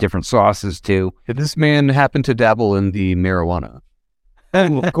sauces and different sauces too. Did this man happen to dabble in the marijuana?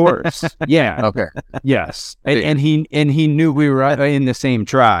 Of course. Yeah. Okay. Yes. And he knew we were in the same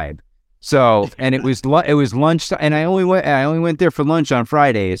tribe. So, and it was lunch, and I only went there for lunch on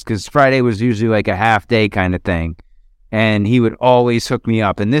Fridays because Friday was usually like a half day kind of thing. And he would always hook me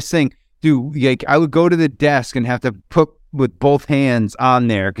up. And this thing, dude, like I would go to the desk and have to put with both hands on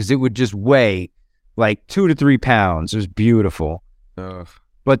there because it would just weigh like 2 to 3 pounds. It was beautiful.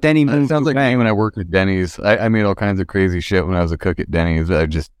 But then he moved. Sounds like me when I worked at Denny's. I made all kinds of crazy shit when I was a cook at Denny's.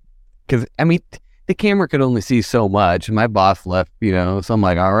 Because the camera could only see so much, and my boss left, so I'm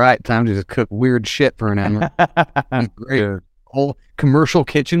like, all right, time to just cook weird shit for an hour. Great. Yeah. Whole commercial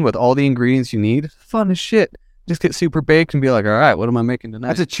kitchen with all the ingredients you need. Fun as shit. Just get super baked and be like, all right, what am I making tonight?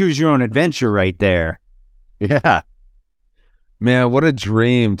 That's a choose your own adventure right there. Yeah. Man, what a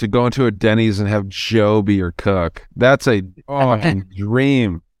dream to go into a Denny's and have Joe be your cook. That's a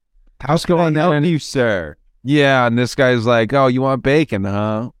dream. How's going on, you, sir? Yeah, and this guy's like, "Oh, you want bacon,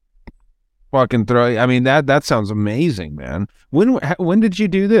 huh?" Fucking throw. I mean, that sounds amazing, man. When did you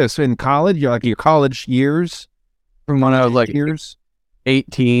do this? In college? You're like your college years? From when I was like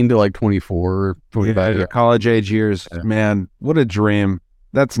 18 to like 24, 25. Yeah, college age years. Yeah. Man, what a dream.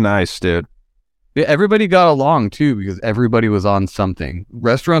 That's nice, dude. Yeah, everybody got along too because everybody was on something.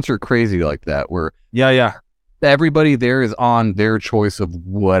 Restaurants are crazy like that where everybody there is on their choice of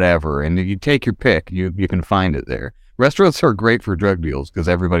whatever, and if you take your pick, you can find it there. Restaurants are great for drug deals because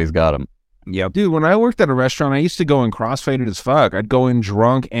everybody's got them. Yeah, dude, when I worked at a restaurant, I used to go in crossfaded as fuck. I'd go in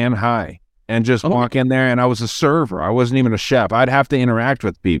drunk and high and just walk in there, and I was a server. I wasn't even a chef. I'd have to interact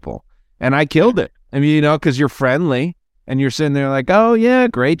with people, and I killed it. I mean, because you're friendly. And you're sitting there like, oh, yeah,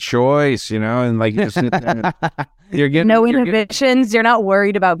 great choice, and like you just sit there. You're getting no inhibitions. You're not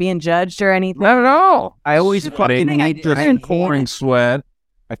worried about being judged or anything. Not at all. I always fucking hated pouring sweat.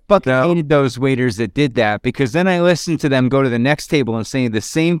 I fucking hated those waiters that did that because then I listened to them go to the next table and say the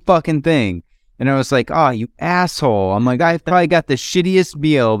same fucking thing. And I was like, oh, you asshole. I'm like, I probably got the shittiest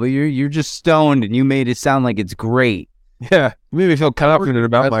meal, but you're just stoned and you made it sound like it's great. Yeah, you made me feel confident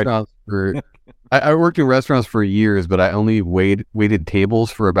about my... I worked in restaurants for years, but I only waited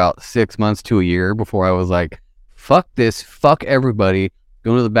tables for about 6 months to a year before I was like, fuck this, fuck everybody,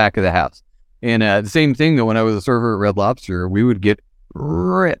 go to the back of the house. And the same thing though, when I was a server at Red Lobster, we would get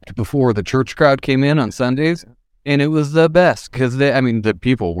ripped before the church crowd came in on Sundays. And it was the best because the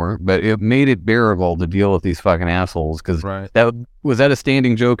people weren't, but it made it bearable to deal with these fucking assholes. Because was that a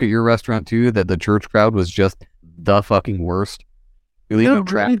standing joke at your restaurant too, that the church crowd was just the fucking worst?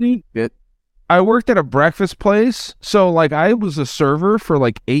 I worked at a breakfast place, so like I was a server for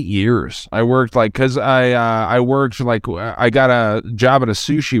like 8 years. I worked like because I worked like I got a job at a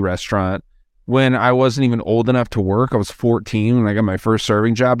sushi restaurant when I wasn't even old enough to work. I was 14 when I got my first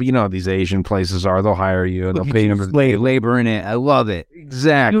serving job. You know how these Asian places are. They'll hire you and they'll pay you under labor in it. I love it.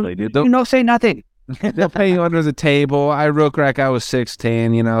 Exactly, dude. You don't say nothing. They'll pay you under the table. I wrote crack. I was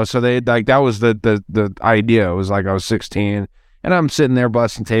 16, you know, so they like that was the idea. It was like I was 16 and I'm sitting there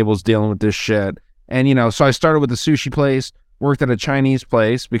busting tables dealing with this shit. And, you know, so I started with a sushi place, worked at a Chinese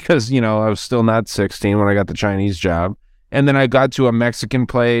place because, you know, I was still not 16 when I got the Chinese job. And then I got to a Mexican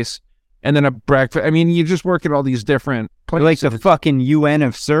place. And then a breakfast. I mean, you just work at all these different places. Like the fucking UN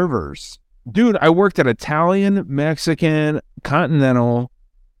of servers. Dude, I worked at Italian, Mexican, continental,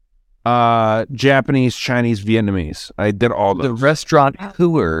 Japanese, Chinese, Vietnamese. I did all those. The restaurant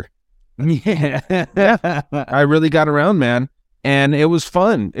tour. Yeah. I really got around, man. And it was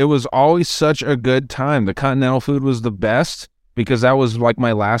fun. It was always such a good time. The continental food was the best because that was like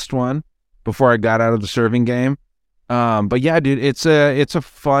my last one before I got out of the serving game. But yeah, dude, it's a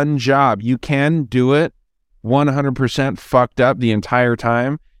fun job. You can do it 100% fucked up the entire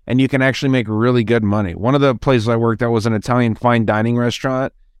time, and you can actually make really good money. One of the places I worked at was an Italian fine dining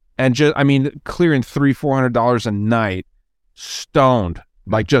restaurant, and clearing $300-400 a night, stoned,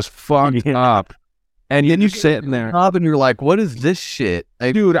 like just fucked up. And you're sitting there, and you're like, what is this shit?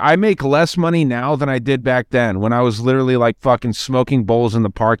 Dude, I make less money now than I did back then when I was literally like fucking smoking bowls in the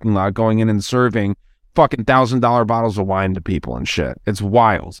parking lot, going in and serving fucking $1,000 bottles of wine to people and shit. It's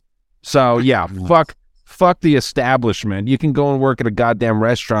wild. So yeah, fuck the establishment. You can go and work at a goddamn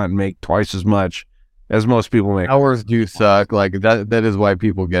restaurant and make twice as much as most people make. Hours do suck. Like that is why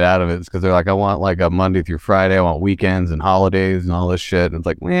people get out of it. It's because they're like, I want like a Monday through Friday. I want weekends and holidays and all this shit. And it's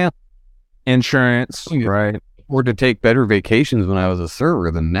like, well, insurance, right? Or to take better vacations when I was a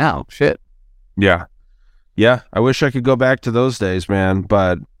server than now. Shit. Yeah. Yeah. I wish I could go back to those days, man.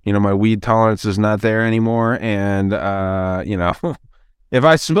 But you know, my weed tolerance is not there anymore. And, you know, if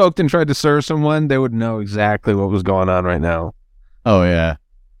I smoked and tried to serve someone, they would know exactly what was going on right now. Oh, yeah.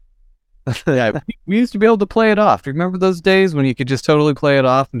 Yeah. We used to be able to play it off. Do you remember those days when you could just totally play it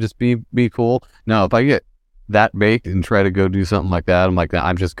off and just be cool? No, if I get that baked and try to go do something like that, I'm like,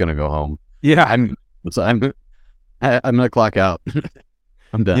 I'm just going to go home. Yeah. I'm going to clock out.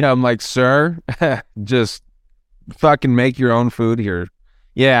 I'm done. Yeah, I'm like, sir, just fucking make your own food here.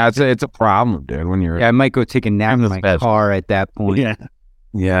 Yeah, it's a problem, dude. When you're I might go take a nap in my car at that point.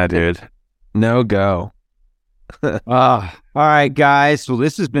 Yeah, dude. No go. All right, guys. Well,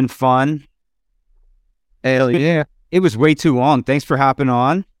 this has been fun. Hell yeah! It was way too long. Thanks for hopping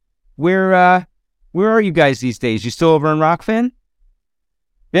on. Where are you guys these days? You still over in Rockfin?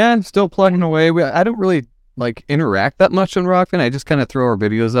 Yeah, I'm still plugging away. I don't really like interact that much on Rockfin. I just kind of throw our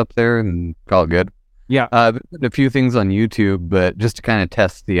videos up there and call it good. Yeah, a few things on YouTube, but just to kind of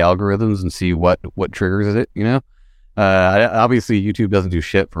test the algorithms and see what triggers it, you know. Obviously, YouTube doesn't do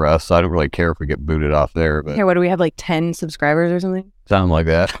shit for us, so I don't really care if we get booted off there. But here, what do we have, like 10 subscribers or something? Something like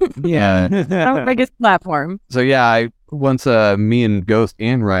that. Yeah, our biggest platform. So yeah, once me and Ghost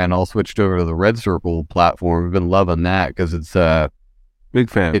and Ryan all switched over to the Red Circle platform. We've been loving that because it's big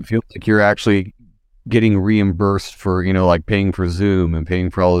fan. It feels like you're actually getting reimbursed for, you know, like paying for Zoom and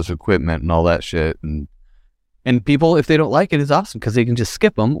paying for all this equipment and all that shit. And people, if they don't like it, it's awesome because they can just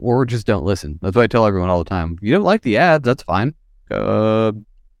skip them or just don't listen. That's what I tell everyone all the time. If you don't like the ads, that's fine. You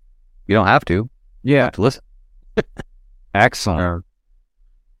don't have to. Yeah. You have to listen. Excellent.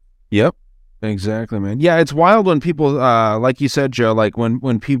 Yep. Exactly, man. Yeah, it's wild when people, like you said, Joe, like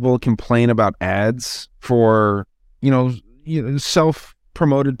when people complain about ads for, you know,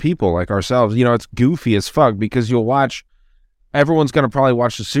 self-promoted people like ourselves. You know, it's goofy as fuck because everyone's going to probably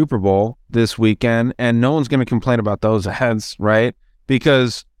watch the Super Bowl this weekend and no one's going to complain about those ads, right?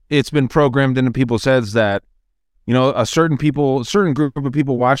 Because it's been programmed into people's heads that, you know, a certain group of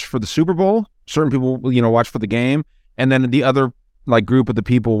people watch for the Super Bowl, certain people, you know, watch for the game, and then the other like group of the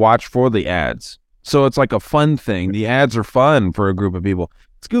people watch for the ads. So it's like a fun thing. The ads are fun for a group of people.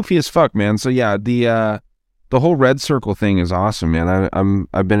 It's goofy as fuck, man. So yeah, the whole red circle thing is awesome, man.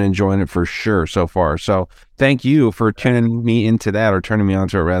 I've been enjoying it for sure so far. So thank you for turning me onto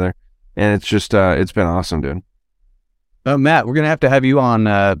it rather. And it's just it's been awesome, dude. Matt, we're gonna have you on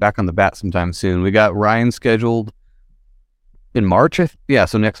back on the bat sometime soon. We got Ryan scheduled in March.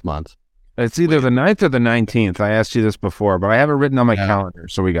 So next month. It's either the 9th or the 19th. I asked you this before, but I have it written on my calendar,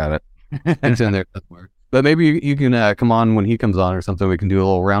 so we got it. It's in there somewhere. But maybe you can come on when he comes on or something. We can do a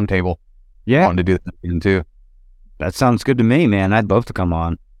little round table. Yeah. I wanted to do that again too. That sounds good to me, man. I'd love to come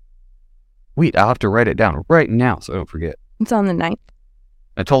on. Wait, I'll have to write it down right now so I don't forget. It's on the 9th.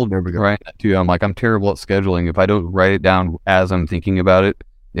 I told Ryan that too. I'm like, I'm terrible at scheduling. If I don't write it down as I'm thinking about it,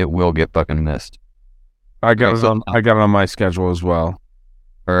 it will get fucking missed. I got it on my schedule as well.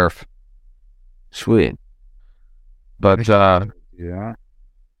 Perf. Sweet. But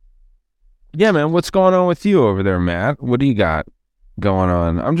yeah, man, what's going on with you over there, Matt? What do you got going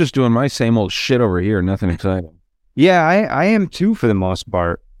on? I'm just doing my same old shit over here. Nothing exciting. Yeah, I am too for the most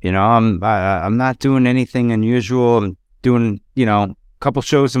part. You know, I'm not doing anything unusual. I'm doing, a couple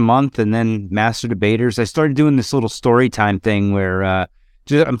shows a month and then Master Debaters. I started doing this little story time thing where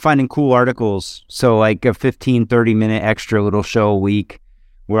I'm finding cool articles. So like a 15, 30-minute extra little show a week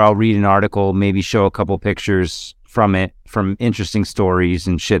where I'll read an article, maybe show a couple pictures from it, from interesting stories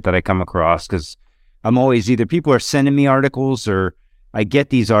and shit that I come across. Because I'm always either people are sending me articles or I get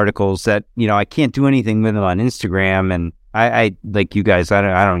these articles that, I can't do anything with them on Instagram. And I like you guys,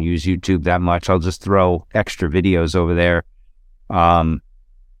 I don't use YouTube that much. I'll just throw extra videos over there to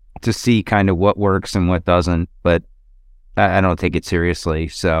see kind of what works and what doesn't. But I don't take it seriously.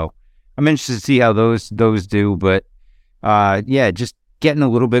 So I'm interested to see how those do. But just getting a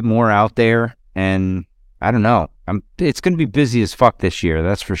little bit more out there. And I don't know. It's going to be busy as fuck this year.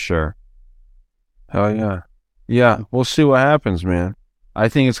 That's for sure. Hell yeah. Yeah, we'll see what happens, man. I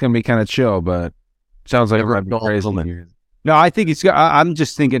think it's going to be kind of chill, but sounds like it might be crazy. No, I think I'm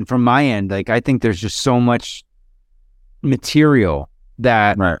just thinking from my end, like, I think there's just so much material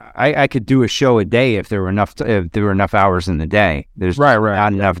that I could do a show a day if there were enough hours in the day. There's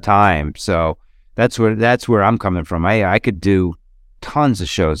not enough time. So that's where I'm coming from. I could do tons of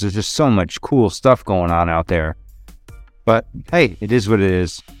shows. There's just so much cool stuff going on out there. But hey, it is what it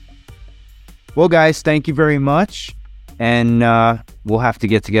is. Well, guys, thank you very much. And we'll have to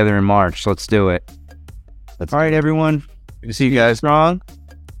get together in March. Let's do it. All right, everyone. Good to see you guys. Strong.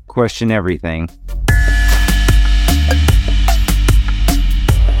 Question everything.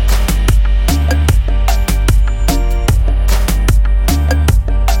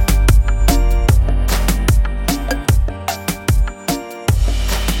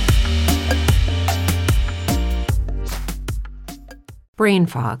 Brain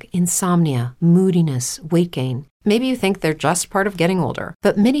fog, insomnia, moodiness, weight gain. Maybe you think they're just part of getting older,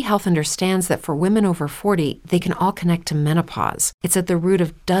 but MIDI Health understands that for women over 40, they can all connect to menopause. It's at the root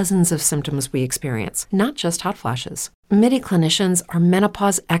of dozens of symptoms we experience, not just hot flashes. MIDI clinicians are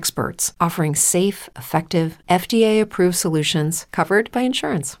menopause experts, offering safe, effective, FDA-approved solutions covered by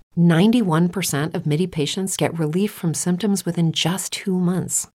insurance. 91% of MIDI patients get relief from symptoms within just 2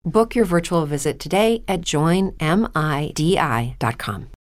 months. Book your virtual visit today at joinmidi.com.